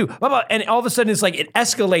you what to do. Blah, blah. And all of a sudden it's like, it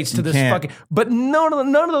escalates to this fucking, but none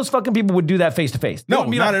of those fucking people would do that face to face. No,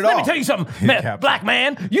 not at all. Let me tell you something, black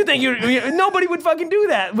man, you think nobody would fucking do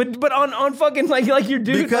that. But on fucking, like your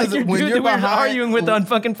dude, because like your when dude you're that we're arguing with on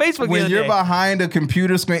fucking Facebook when you're behind a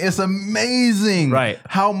computer screen, it's amazing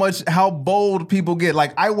how bold people get.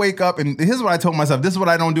 Like, I wake up and here's what I told myself. This is what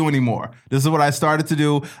I don't do anymore. This is what I started to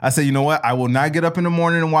do. I said, you know what? I will not get up in the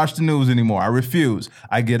morning and watch the news anymore. I refuse.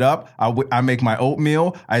 I get up, I make my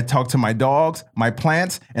oatmeal, I talk to my dogs, my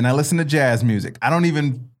plants, and I listen to jazz music. I don't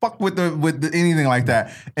even fuck with anything like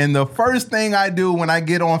that. And the first thing I do when I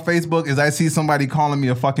get on Facebook is I see somebody calling me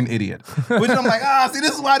a fucking idiot. Which I'm like, see,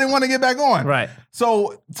 this is why I didn't want to get back on. Right.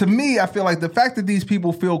 So to me, I feel like the fact that these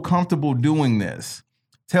people feel comfortable doing this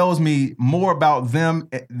tells me more about them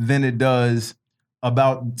than it does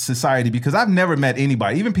about society, because I've never met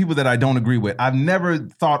anybody, even people that I don't agree with, I've never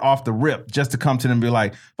thought off the rip just to come to them and be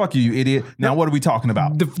like, fuck you, you idiot. Now, what are we talking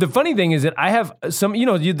about? The funny thing is that I have some,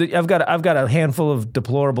 I've got a handful of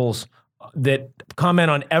deplorables that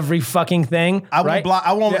comment on every fucking thing. I won't block.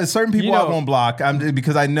 I won't. Certain people I won't block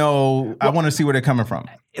because I know I want to see where they're coming from.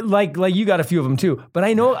 Like you got a few of them too, but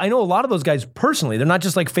I know a lot of those guys personally. They're not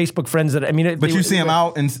just like Facebook friends that But you see them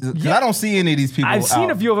out, and I don't see any of these people. I've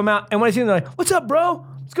seen a few of them out, and when I see them, they're like, "What's up, bro?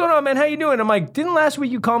 What's going on, man? How you doing?" I'm like, "Didn't last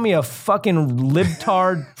week you call me a fucking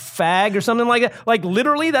libtard fag or something like that? Like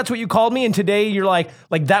literally, that's what you called me, and today you're like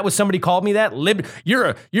that was somebody called me that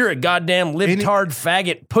you're a goddamn libtard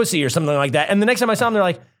faggot pussy or something like that." And the next time I saw them, they're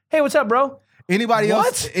like, "Hey, what's up, bro?" Anybody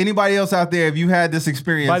else out there, if you had this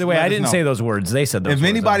experience? By the way, I didn't say those words. They said those words. If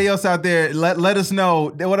anybody else out there, let us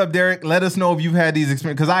know. What up, Derek? Let us know if you've had these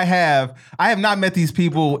experiences. Because I have not met these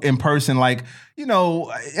people in person. Like,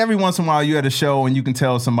 every once in a while you at a show and you can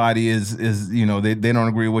tell somebody is they don't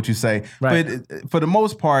agree with what you say. Right. But for the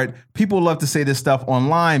most part, people love to say this stuff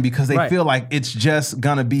online because they feel like it's just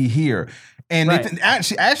gonna be here. And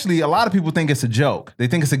actually, a lot of people think it's a joke. They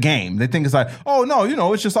think it's a game. They think it's like, oh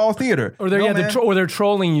no, it's just all theater. Or they're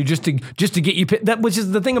trolling you just to get you. Which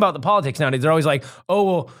is the thing about the politics nowadays. They're always like, oh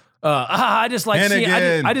well, I just like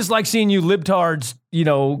seeing you libtards,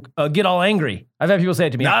 get all angry. I've had people say it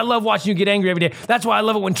to me. I love watching you get angry every day. That's why I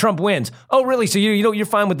love it when Trump wins. Oh, really? So you're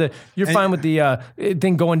fine with the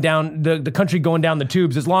thing going down, the country going down the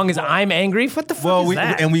tubes as long as I'm angry? What the fuck is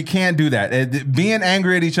that? And we can't do that. Being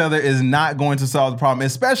angry at each other is not going to solve the problem.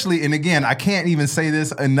 Especially, and again, I can't even say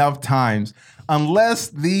this enough times, unless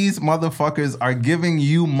these motherfuckers are giving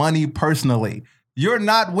you money personally. You're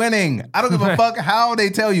not winning. I don't give a fuck how they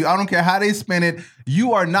tell you. I don't care how they spin it.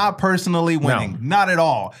 You are not personally winning. No. Not at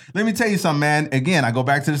all. Let me tell you something, man. Again, I go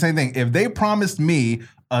back to the same thing. If they promised me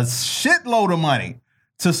a shitload of money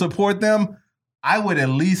to support them, I would at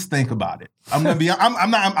least think about it.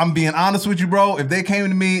 I'm being honest with you, bro. If they came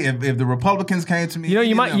to me, if the Republicans came to me,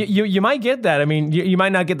 you might get that. I mean, you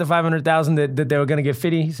might not get the 500,000 that they were going to get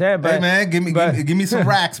 50. Said, but hey man, give me some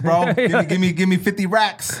racks, bro. give me 50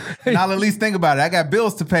 racks, and I'll at least think about it. I got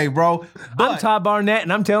bills to pay, bro. I'm Todd Barnett,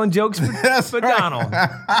 and I'm telling jokes for Donald.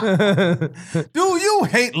 Do you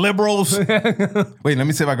hate liberals? Wait, let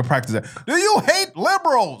me see if I can practice that. Do you hate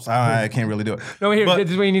liberals? I can't really do it. No, this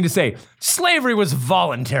is what you need to say. Slavery was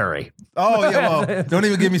voluntary. Oh, yeah, well, don't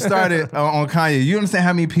even get me started on Kanye. You understand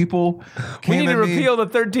how many people came at me? We need to repeal the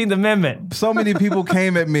 13th Amendment. So many people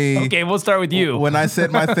came at me. Okay, we'll start with you. When I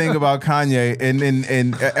said my thing about Kanye,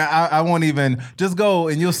 and I won't even, just go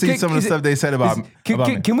and you'll see some of the stuff they said about me.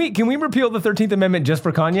 Can we repeal the 13th Amendment just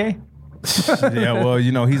for Kanye? Yeah, well,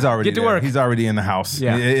 he's already get to work. He's already in the house.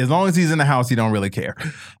 Yeah. As long as he's in the house, he don't really care.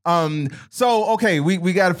 So okay,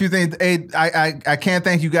 we got a few things. Hey, I can't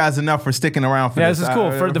thank you guys enough for sticking around for this. This is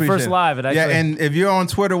cool for the first live. And if you're on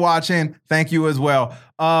Twitter watching, thank you as well.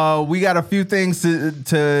 We got a few things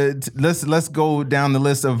to let's go down the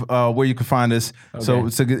list of where you can find us.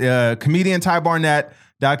 Okay. So comedian Ty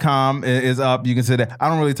Barnett.com is up. You can see that. I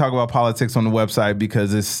don't really talk about politics on the website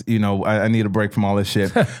because it's, I need a break from all this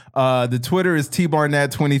shit. The Twitter is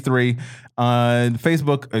tbarnett23.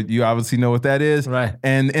 Facebook, you obviously know what that is. Right.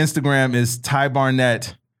 And Instagram is Ty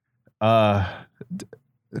Barnett,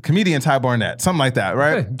 comedian Ty Barnett, something like that,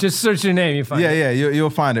 right? Just search your name, you find it. Yeah,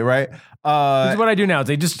 you'll find it, right? This is what I do now.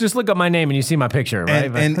 Just look up my name and you see my picture,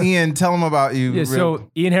 right? And Ian, tell them about you. Yeah,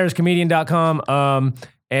 so IanHarrisComedian.com.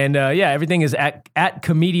 And everything is at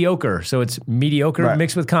Comedioker. So it's mediocre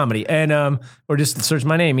mixed with comedy. And or just search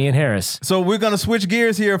my name, Ian Harris. So we're gonna switch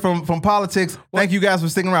gears here from politics. Thank you guys for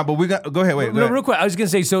sticking around. But we're gonna go ahead. Wait, real quick. I was gonna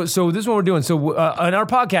say so this is what we're doing. So on our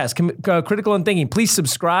podcast, Critical and Thinking, please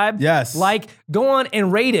subscribe. Yes. Like, go on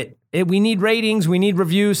and rate it. We need ratings. We need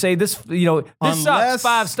reviews. Say this, this sucks,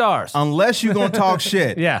 5 stars. Unless you're going to talk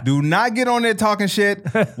shit. Yeah. Do not get on there talking shit.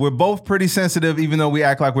 We're both pretty sensitive, even though we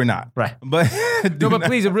act like we're not. Right. But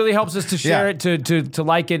please, it really helps us to share it, to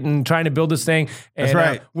like it, and trying to build this thing. And, that's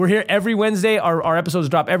right. We're here every Wednesday. Our episodes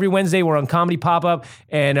drop every Wednesday. We're on Comedy Pop-Up.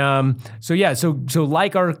 And so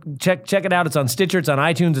like check it out. It's on Stitcher. It's on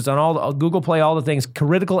iTunes. It's on all Google Play, all the things.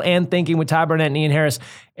 Critical and Thinking with Ty Burnett and Ian Harris.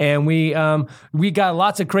 And we got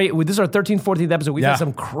lots of great. This is our 13th, 14th episode. We've had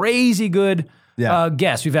some crazy good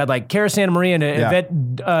guests. We've had like Cara Santa Maria and Yvette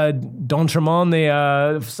Dontremont,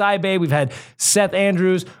 the Saibe. We've had Seth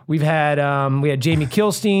Andrews. We've had Jamie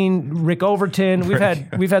Kilstein, Rick Overton.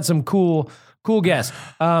 We've had some cool guests.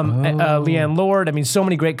 Leanne Lord. I mean, so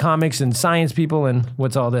many great comics and science people. And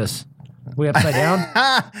what's all this? We upside down?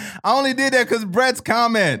 I only did that because Brett's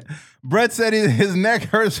comment. Brett said his neck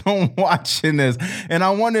hurts from watching this, and I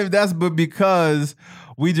wonder if that's because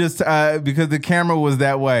we just because the camera was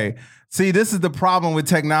that way. See, this is the problem with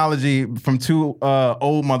technology from two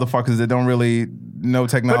old motherfuckers that don't really know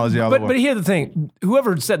technology all the way. But here's the thing: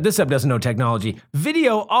 whoever set this up doesn't know technology.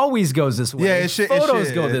 Video always goes this way. Yeah, it should.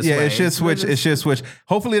 Photos go this way. Yeah, it should switch. It should switch.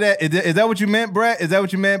 Hopefully, is that what you meant, Brett? Is that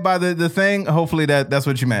what you meant by the thing? Hopefully, that's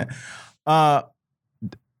what you meant.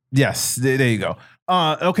 Yes, there you go.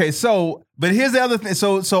 Okay, so but here's the other thing.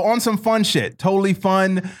 So on some fun shit, totally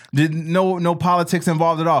fun. No politics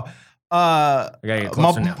involved at all.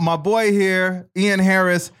 My boy here, Ian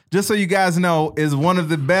Harris, just so you guys know, is one of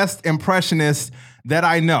the best impressionists that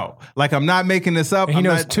I know. Like, I'm not making this up. And he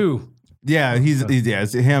knows two. Yeah,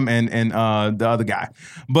 it's him and the other guy.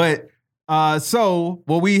 But so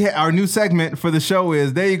what our new segment for the show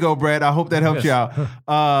is, there you go, Brett. I hope that helps you out.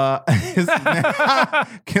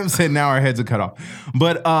 Kim said now our heads are cut off.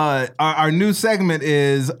 But our new segment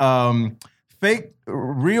is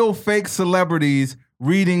real fake celebrities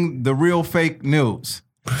reading the real fake news.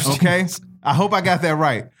 Okay? I hope I got that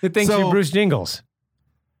right. It thinks you're Bruce Jingles.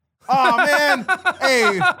 Oh, man.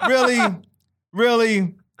 Hey,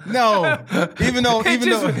 really? No, even though it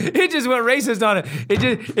just went racist on it.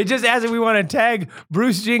 It just asked if we want to tag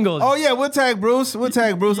Bruce Jingles. Oh yeah, we'll tag Bruce. I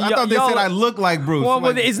thought they said I look like Bruce. Well,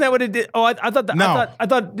 isn't that what it did? Oh, I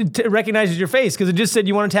thought it recognizes your face because it just said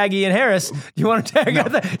you want to tag Ian Harris. You want to tag? No.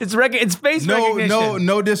 It's face recognition.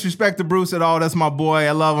 No disrespect to Bruce at all. That's my boy.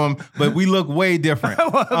 I love him, but we look way different.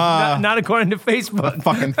 Not according to Facebook.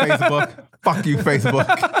 Fucking Facebook. Fuck you, Facebook.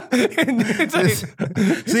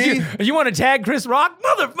 See? You want to tag Chris Rock?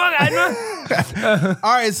 Motherfucker.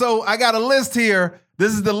 All right, so I got a list here.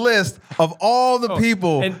 This is the list of all the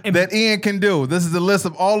people that Ian can do. This is the list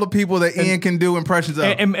of all the people that Ian can do impressions of.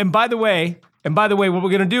 And by the way, what we're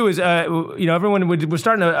going to do is, everyone, we're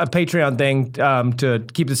starting a Patreon thing to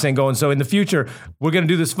keep this thing going. So in the future, we're going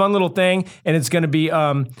to do this fun little thing, and it's going to be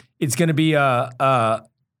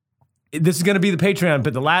this is going to be the Patreon,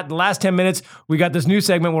 but the last 10 minutes, we got this new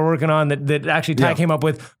segment we're working on that actually Ty came up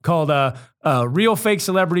with called Real Fake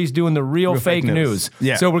Celebrities Doing the Real Fake News.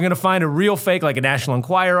 Yeah. So we're going to find a real fake, like a National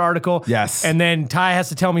Enquirer article. Yes. And then Ty has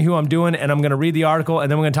to tell me who I'm doing, and I'm going to read the article,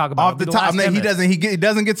 and then we're going to talk about off the top. He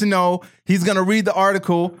doesn't get to know. He's going to read the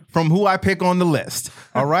article from who I pick on the list.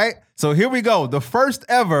 All right? So here we go. The first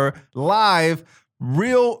ever live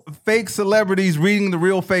real fake celebrities reading the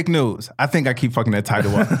real fake news. I think I keep fucking that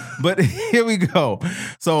title up. But here we go.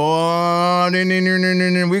 So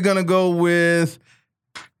we're gonna go with,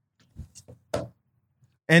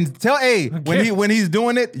 and when he's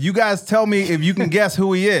doing it, you guys tell me if you can guess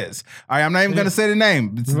who he is. All right, I'm not even gonna say the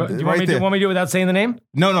name. Do you want me to do it without saying the name?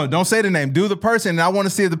 No, don't say the name. Do the person, and I want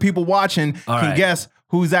to see if the people watching can guess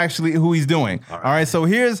who he's doing. All right, so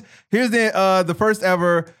here's the first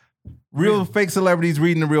ever real fake celebrities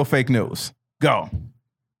reading the real fake news. Go.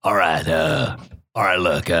 All right,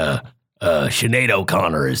 look, Sinead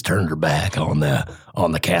O'Connor has turned her back on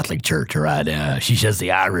the Catholic Church, all right? She says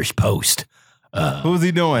the Irish Post. Who's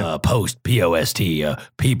he doing? Post, P-O-S-T,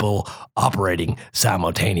 people operating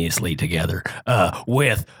simultaneously together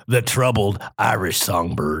with the troubled Irish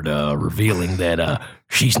songbird revealing that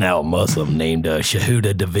she's now a Muslim named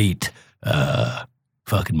Shahuda Daveed.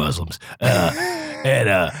 Fucking Muslims.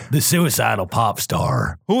 And the suicidal pop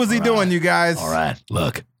star. Who is he doing, you guys? All right,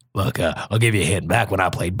 look, I'll give you a hint. Back when I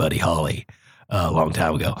played Buddy Holly a long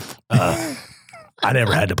time ago, I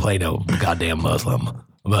never had to play no goddamn Muslim.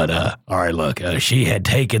 But, all right, look, she had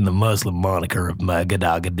taken the Muslim moniker of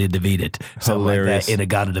Magadaga did Davidat. Hilarious. Like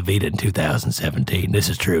Inagata Davidat in 2017. This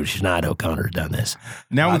is true. Sinead O'Connor has done this.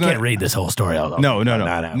 Now I can't read this whole story. No.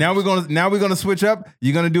 Now we're gonna switch up.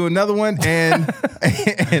 You're gonna do another one and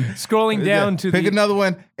scrolling down to pick another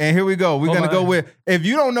one. And here we go. We're gonna go with, if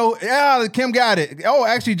you don't know, Kim got it. Oh,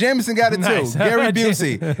 actually, Jameson got it Nice. too. Gary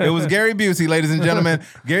Busey. It was Gary Busey, ladies and gentlemen.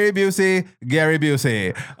 Gary Busey.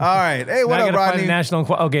 All right. Hey, what up, Rodney?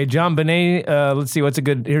 Okay, John Bonet. Let's see. What's a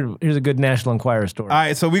good? Here's a good National Enquirer story. All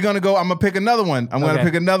right, so we're gonna go. I'm gonna pick another one.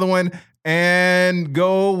 And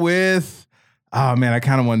go with. Oh man, I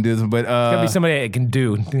kind of want to do this, but gotta be somebody I can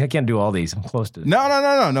do. I can't do all these. I'm close to. No. All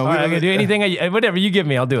right, I can do anything. Whatever you give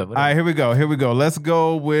me, I'll do it. Whatever. All right, here we go. Let's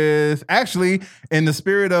go with, actually, in the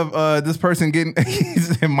spirit of this person getting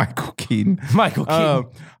he's Michael Keaton. All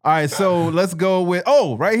right, so let's go with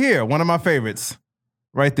right here, one of my favorites,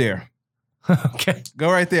 right there. Okay, go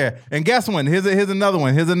right there. And guess one. Here's another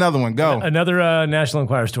one. Go. Another National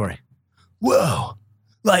Enquirer story. Whoa,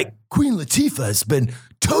 like Queen Latifah has been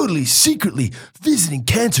totally secretly visiting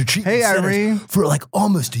cancer treatment centers Irene. for like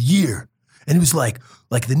almost a year. And it was like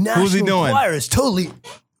the National Enquirer has totally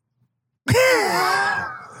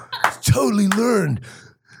learned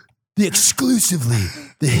exclusively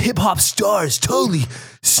the hip hop stars totally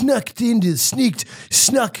snuck.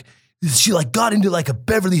 She like got into like a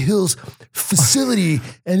Beverly Hills facility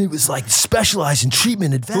and it was like specialized in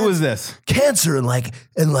treatment advanced. Who is this? Cancer and like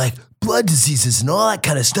blood diseases and all that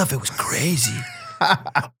kind of stuff. It was crazy.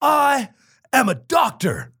 I am a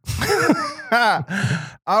doctor.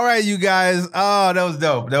 All right, you guys. Oh, that was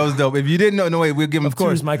dope. If you didn't know, no wait, we'll give him. Of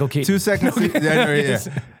course, Michael Keaton. 2 seconds.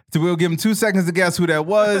 So we'll give him 2 seconds to guess who that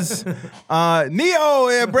was. Neo,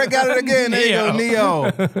 yeah, break at it again. There you go,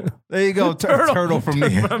 Neo. There you go, turtle from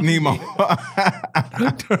Nemo.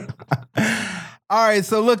 All right,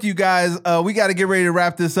 so look, you guys, we got to get ready to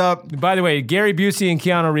wrap this up. By the way, Gary Busey and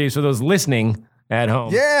Keanu Reeves, for those listening at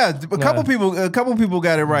home. Yeah, a couple people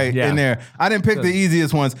got it right in there. I didn't pick the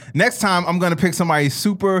easiest ones. Next time, I'm gonna pick somebody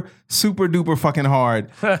super duper fucking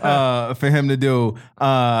hard for him to do.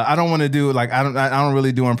 I don't want to do I don't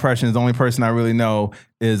really do impressions. The only person I really know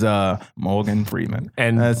is Morgan Freeman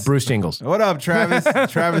and Bruce Jingles. What up,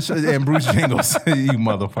 Travis? Travis and Bruce Jingles, you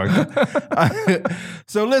motherfucker.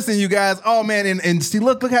 So listen, you guys. Oh man, and see,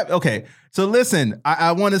 look. Okay. So listen,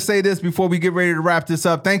 I want to say this before we get ready to wrap this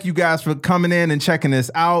up. Thank you guys for coming in and checking this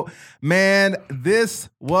out. Man, this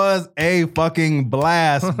was a fucking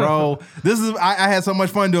blast, bro. I had so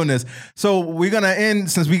much fun doing this. So we're going to end,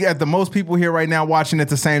 since we got the most people here right now watching at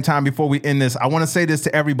the same time before we end this. I want to say this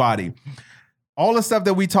to everybody. All the stuff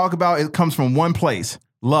that we talk about, it comes from one place.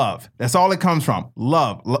 Love. That's all it comes from.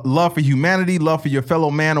 Love. Love for humanity, love for your fellow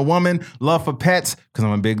man or woman, love for pets, because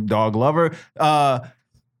I'm a big dog lover.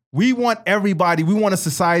 We want everybody, we want a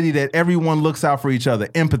society that everyone looks out for each other.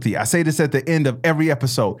 Empathy. I say this at the end of every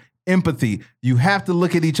episode. Empathy. You have to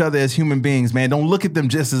look at each other as human beings, man. Don't look at them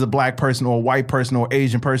just as a black person or a white person or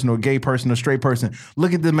Asian person or gay person or straight person.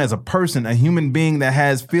 Look at them as a person, a human being that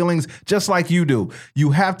has feelings just like you do.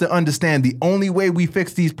 You have to understand the only way we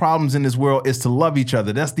fix these problems in this world is to love each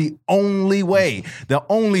other. That's the only way. The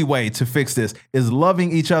only way to fix this is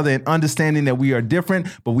loving each other and understanding that we are different,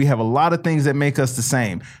 but we have a lot of things that make us the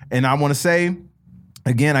same. And I want to say,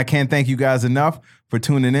 again, I can't thank you guys enough for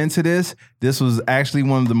tuning into this. This was actually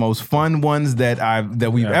one of the most fun ones that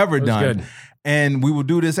we've ever done. Good. And we will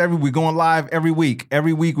do this we're going live every week.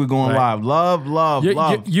 Every week we're going live. Love.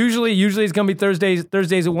 Usually it's going to be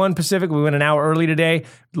Thursdays at 1 Pacific. We went an hour early today.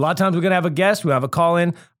 A lot of times we're going to have a guest. We'll have a call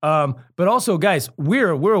in. But also, guys,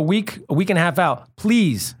 we're a week and a half out.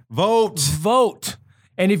 Please vote.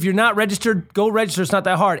 And if you're not registered, go register. It's not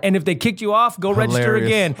that hard. And if they kicked you off, go register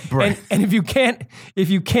again. And if you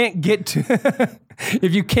can't get to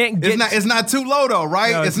it's not too low though,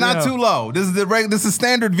 right? No, it's not too low. This is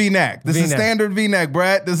standard V-neck. This is standard V-neck,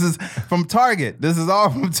 Brad. This is from Target. This is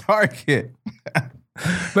all from Target.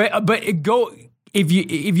 but go. If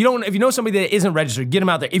you know somebody that isn't registered, get them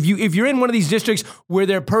out there. If you're in one of these districts where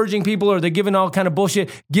they're purging people or they're giving all kind of bullshit,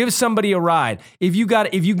 give somebody a ride. If you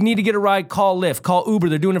need to get a ride, call Lyft, call Uber.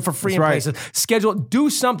 They're doing it for free in places. Schedule, do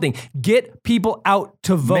something. Get people out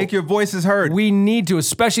to vote. Make your voices heard. We need to,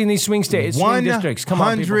 especially in these swing districts. Come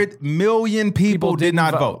on, 100 million people did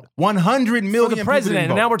not vote. 100 million for the president.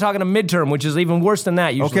 And now we're talking a midterm, which is even worse than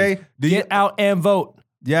that usually. Okay. Get out and vote.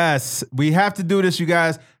 Yes, we have to do this, you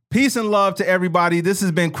guys. Peace and love to everybody. This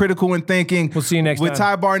has been Critical in Thinking. We'll see you next time. With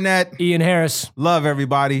Ty Barnett. Ian Harris. Love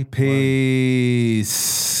everybody. Peace.